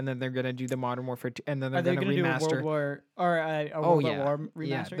 And then they're going to do the Modern Warfare 2 and then they're going to do a remaster World War or a World at War remaster?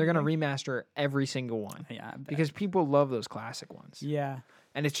 Yeah, they're going to remaster every single one. Yeah, I bet. Because people love those classic ones. Yeah.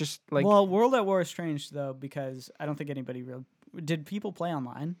 And it's just like Well, World at War is strange though because I don't think anybody really did people play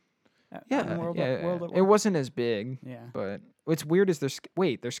online. World at War? War? It wasn't as big. Yeah. But what's weird is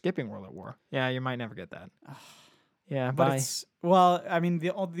they're skipping World at War. Yeah, you might never get that. Yeah, But bye. it's well, I mean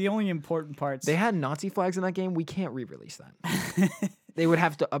the only important parts They had Nazi flags in that game. We can't re-release that. They would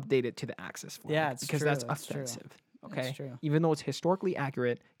have to update it to the Axis flag. Yeah, it's because true, that's that's true. offensive. That's Okay, true. even though it's historically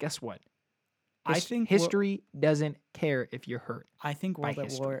accurate, guess what? I think history doesn't care if you're hurt. I think by World at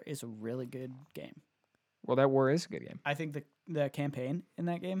history. War is a really good game. Well, that war is a good game. I think the campaign in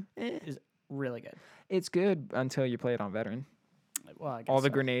that game is really good. It's good until you play it on veteran. Well, I guess All the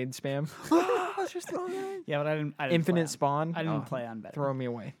so. grenade spam. Just throw it. Yeah, but I didn't Infinite play spawn. I didn't play on veteran. Throw me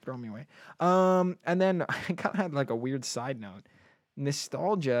away. And then I kind of had like a weird side note.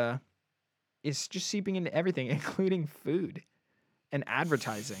 Nostalgia is just seeping into everything, including food and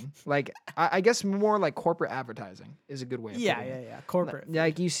advertising. Like I guess more like corporate advertising is a good way of putting it. Yeah. Corporate.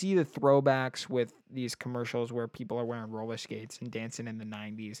 Like you see the throwbacks with these commercials where people are wearing roller skates and dancing in the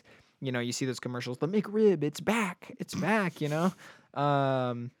 90s. You know, you see those commercials, the McRib, it's back, you know?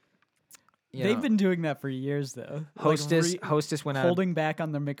 They've been doing that for years, though. Hostess went out. Holding back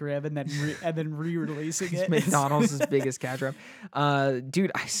on the McRib and then re-releasing it. McDonald's' biggest cash grab.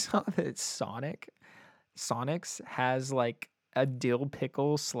 Dude, I saw that Sonic's has like a dill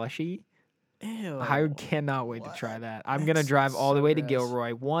pickle slushy. Ew. I cannot wait to try that. I'm That's gonna drive all the so way to gross.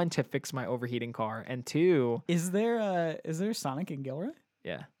 Gilroy. 1, to fix my overheating car, and 2, Is there Sonic in Gilroy?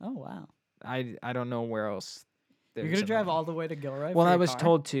 yeah, Oh wow. I don't know where else. You're there's gonna drive another. all the way to Gilroy? Well, for I your was car?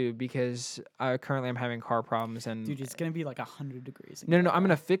 told to because currently I'm having car problems and Dude, it's gonna be like 100 degrees. In no, I'm Gilroy.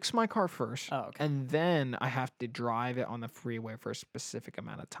 gonna fix my car first. Oh, okay. And then I have to drive it on the freeway for a specific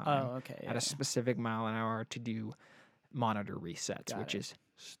amount of time. Oh, okay. At a specific mile an hour to do monitor resets, Got which it. is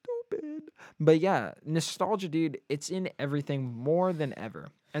stupid. But yeah, nostalgia, dude, it's in everything more than ever.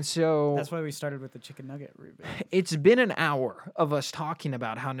 And so That's why we started with the chicken nugget reboot. it's been an hour of us talking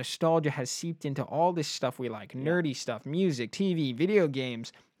about how nostalgia has seeped into all this stuff we like, nerdy stuff, music, TV, video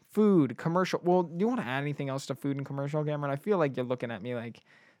games, food, commercial. Well, do you want to add anything else to food and commercial, Cameron? I feel like you're looking at me like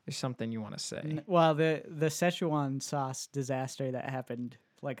there's something you want to say. Well, the Szechuan sauce disaster that happened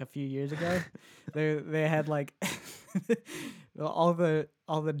like a few years ago, they had like all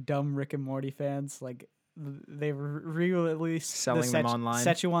the dumb Rick and Morty fans like they re-released Selling them online.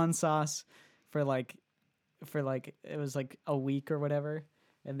 Szechuan sauce for like it was like a week or whatever,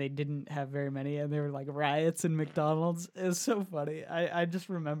 and they didn't have very many, and there were like riots in McDonald's. It was so funny. I just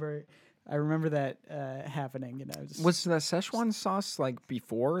remember. I remember that happening, and I was Was the Szechuan sauce like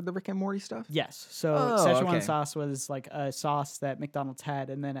before the Rick and Morty stuff? yes. So Oh, Szechuan okay. sauce was like a sauce that McDonald's had,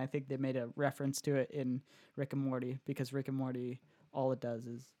 and then I think they made a reference to it in Rick and Morty because Rick and Morty, all it does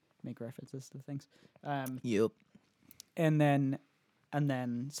is make references to things. Yep. And then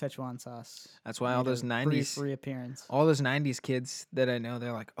Szechuan sauce. That's why all made a those brief 90s reappearance. all those 90s kids that I know,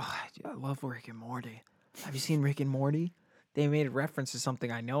 they're like, oh, I love Rick and Morty. Have you seen Rick and Morty? They made a reference to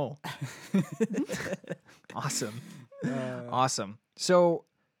something I know. Awesome. Awesome. So,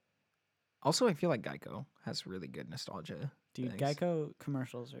 also, I feel like Geico has really good nostalgia. Dude, things. Geico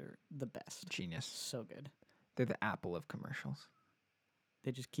commercials are the best. Genius. So good. They're the Apple of commercials.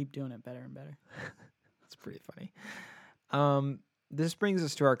 They just keep doing it better and better. That's pretty funny. This brings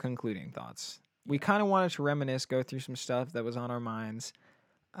us to our concluding thoughts. We kind of wanted to reminisce, go through some stuff that was on our minds,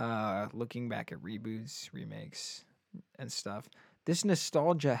 looking back at reboots, remakes, and stuff. This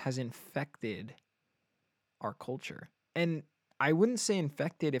nostalgia has infected our culture. And I wouldn't say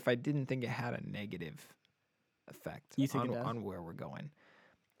infected if I didn't think it had a negative effect You think it does? on where we're going.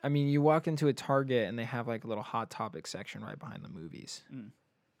 I mean, you walk into a Target and they have like a little Hot Topic section right behind the movies. Mm.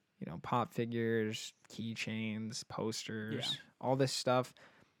 You know, pop figures, keychains, posters, Yeah. all this stuff.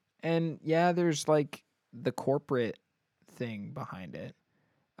 And yeah, there's like the corporate thing behind it.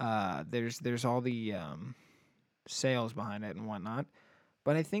 There's all the sales behind it and whatnot.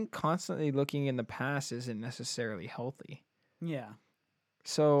 But I think constantly looking in the past isn't necessarily healthy. Yeah.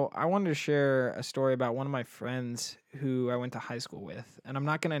 So I wanted to share a story about one of my friends who I went to high school with, and I'm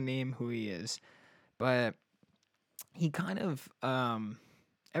not gonna name who he is, but he kind of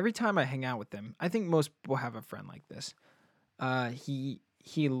every time I hang out with him, I think most people have a friend like this.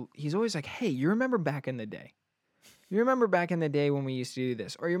 He's always like, "Hey, you remember back in the day? You remember back in the day when we used to do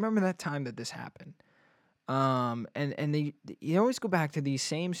this, or you remember that time that this happened?" And they you always go back to these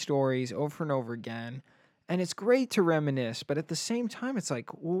same stories over and over again, and it's great to reminisce, but at the same time, it's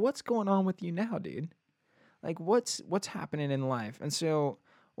like, well, what's going on with you now, dude? Like, what's happening in life? And so,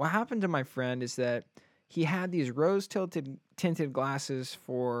 what happened to my friend is that he had these rose tinted glasses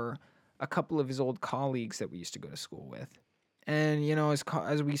for a couple of his old colleagues that we used to go to school with, and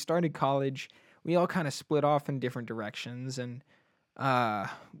as we started college, we all kind of split off in different directions, and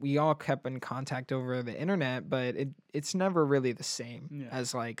we all kept in contact over the internet, but it's never really the same Yeah.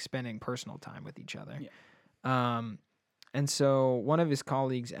 as like spending personal time with each other. Yeah. And so one of his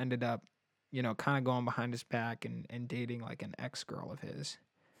colleagues ended up, kind of going behind his back and dating like an ex girl of his,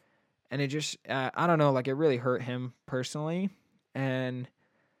 and it just I don't know, like it really hurt him personally, and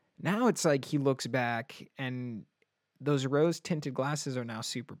now it's like he looks back and those rose tinted glasses are now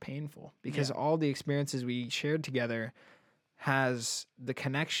super painful because Yeah. all the experiences we shared together has the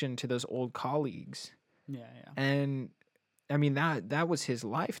connection to those old colleagues. Yeah. Yeah. And I mean that was his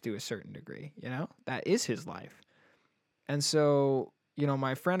life to a certain degree, That is his life. And so,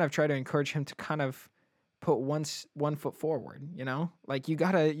 my friend, I've tried to encourage him to kind of put one foot forward, Like you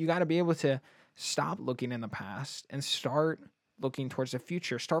got to be able to stop looking in the past and start looking towards the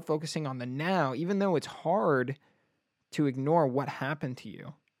future. Start focusing on the now, even though it's hard to ignore what happened to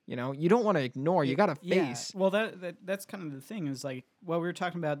you. You don't want to ignore. You got to face. Yeah. Well, that's kind of the thing is like what we were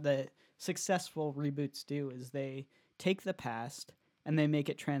talking about that successful reboots do is they take the past and they make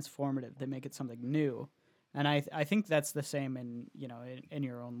it transformative. They make it something new. And I think that's the same in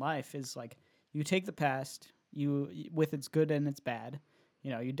your own life is like you take the past, you with its good and its bad.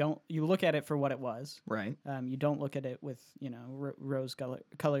 You look at it for what it was. Right. You don't look at it with, rose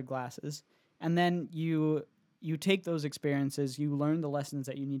colored glasses. And then you take those experiences, you learn the lessons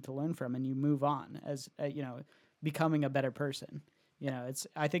that you need to learn from, and you move on as becoming a better person.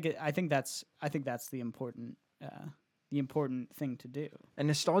 I think that's the important thing to do. And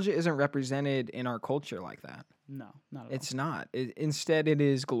nostalgia isn't represented in our culture like that. No, not at It's not. Instead, it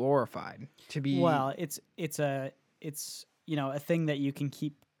is glorified to be. all. Well, it's a thing that you can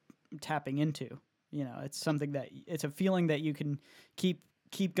keep tapping into. It's something that it's a feeling that you can keep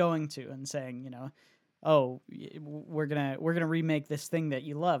going to and saying, oh, we're gonna remake this thing that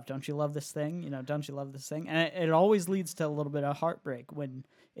you love. Don't you love this thing? Don't you love this thing? And it always leads to a little bit of heartbreak when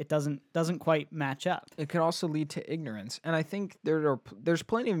it doesn't quite match up. It could also lead to ignorance, and I think there's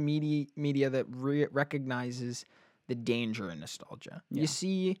plenty of media that recognizes the danger in nostalgia. Yeah. You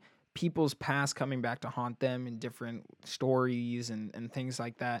see people's past coming back to haunt them in different stories and things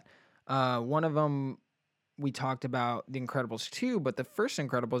like that. One of them we talked about The Incredibles 2, but the first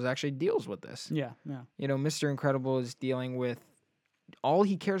Incredibles actually deals with this. Yeah, yeah. Mr. Incredible is dealing with all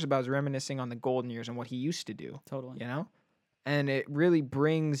he cares about is reminiscing on the golden years and what he used to do. Totally. And it really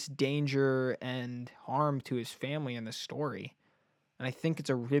brings danger and harm to his family in the story. And I think it's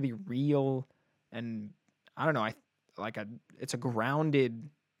a really real and I don't know, it's a grounded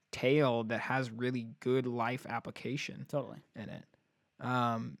tale that has really good life application Totally. in it.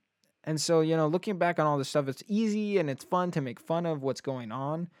 And so, looking back on all this stuff, it's easy and it's fun to make fun of what's going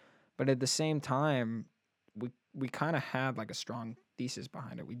on. But at the same time, we kind of have like a strong thesis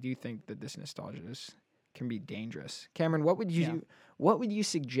behind it. We do think that this nostalgia can be dangerous. Cameron, what would you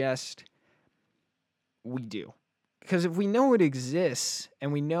suggest we do? Because if we know it exists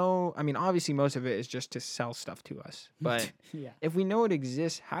and we know, I mean, obviously most of it is just to sell stuff to us. But Yeah. if we know it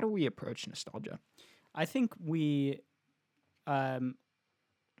exists, how do we approach nostalgia? I think we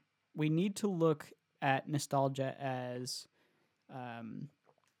need to look at nostalgia as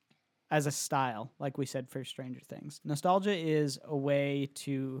a style, like we said for Stranger Things. Nostalgia is a way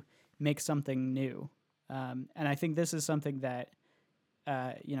to make something new, and I think this is something that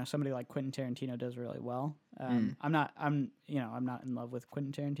somebody like Quentin Tarantino does really well. I'm not in love with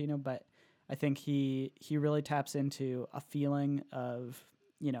Quentin Tarantino, but I think he really taps into a feeling of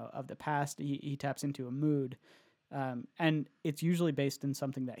the past. He taps into a mood. And it's usually based in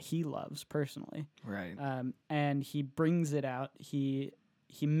something that he loves personally. Right. And he brings it out. He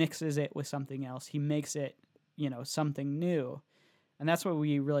mixes it with something else. He makes it, something new. And that's what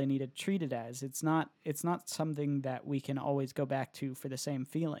we really need to treat it as. It's not something that we can always go back to for the same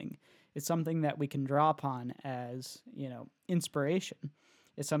feeling. It's something that we can draw upon as, inspiration.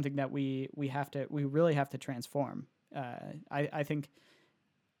 It's something that we really have to transform I think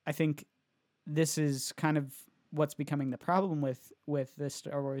this is kind of what's becoming the problem with the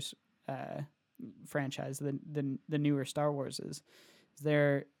Star Wars franchise, the newer Star Wars is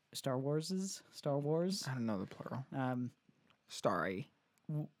they're Star Wars. I don't know the plural. Um, Starry.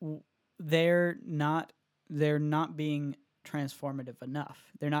 they're not being transformative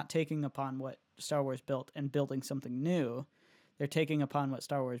enough. They're not taking upon what Star Wars built and building something new. They're taking upon what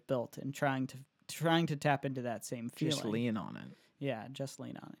Star Wars built and trying to tap into that same feeling. Just lean on it. Yeah, just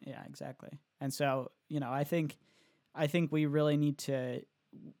lean on it. Yeah, exactly. And so, I think we really need to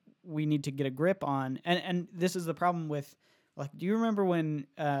get a grip on, and this is the problem with, like, do you remember when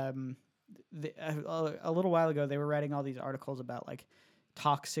a little while ago they were writing all these articles about like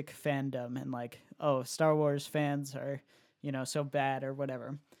toxic fandom and like, oh, Star Wars fans are, so bad or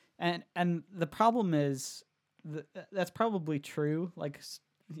whatever. And the problem is that's probably true. Like,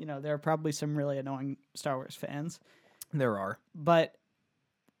 there are probably some really annoying Star Wars fans. There are. But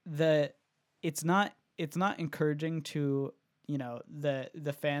it's not encouraging to,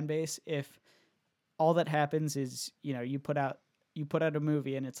 the fan base if all that happens is, you put out a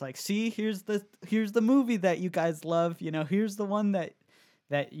movie and it's like, see, here's the movie that you guys love, here's the one that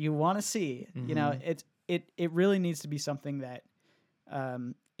you want to see. Mm-hmm. It really needs to be something that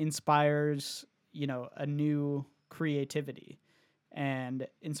inspires, a new creativity and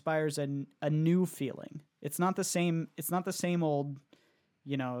inspires a new feeling. It's not the same old,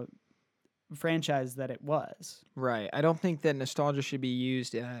 franchise that it was. Right. I don't think that nostalgia should be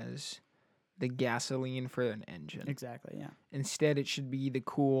used as the gasoline for an engine. Exactly, yeah. Instead, it should be the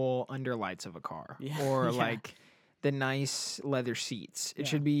cool underlights of a car, Yeah, or yeah. like the nice leather seats. It Yeah.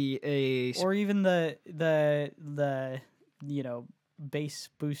 should be Or even the bass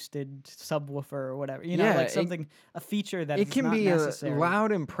boosted subwoofer or whatever. Yeah, like something, a feature that it is can not be necessary.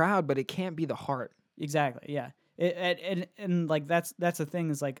 loud and proud, but it can't be the heart. Exactly, yeah. And like that's the thing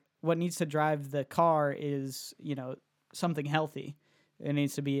is like what needs to drive the car is, something healthy. It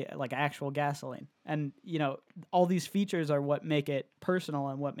needs to be like actual gasoline. And, all these features are what make it personal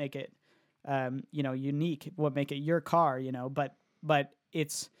and what make it unique, what make it your car, but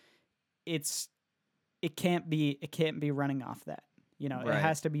it can't be running off that. It Right.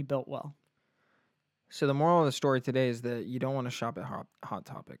 has to be built well. So the moral of the story today is that you don't want to shop at Hot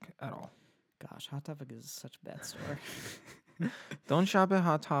Topic at all. Gosh, Hot Topic is such a bad store. Don't shop at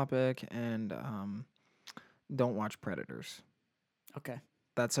Hot Topic, and don't watch Predators. Okay,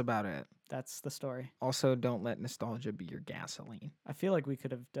 That's about it. that's the story. Also, don't let nostalgia be your gasoline. I feel like we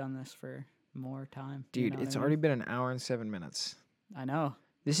could have done this for more time. you Dude, know what it's I mean? already been an hour and 7 minutes. I know.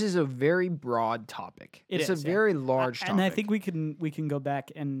 This is a very broad topic. It It's is, a yeah. very large topic. And I think we can go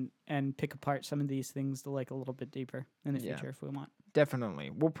back and pick apart some of these things to like a little bit deeper in the Yeah. future if we want.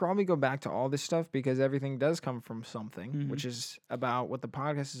 Definitely. We'll probably go back to all this stuff because everything does come from something, Mhm. which is about what the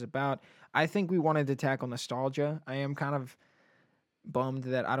podcast is about. I think we wanted to tackle nostalgia. I am kind of bummed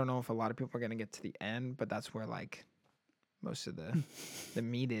that I don't know if a lot of people are going to get to the end, but that's where like most of the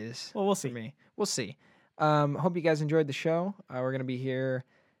meat is. Well, we'll for see. me. We'll see. Hope you guys enjoyed the show. We're going to be here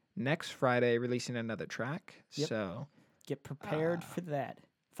next Friday releasing another track. Yep. So, Get prepared for that.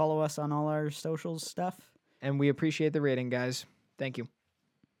 Follow us on all our socials stuff. and we appreciate the rating, guys. Thank you.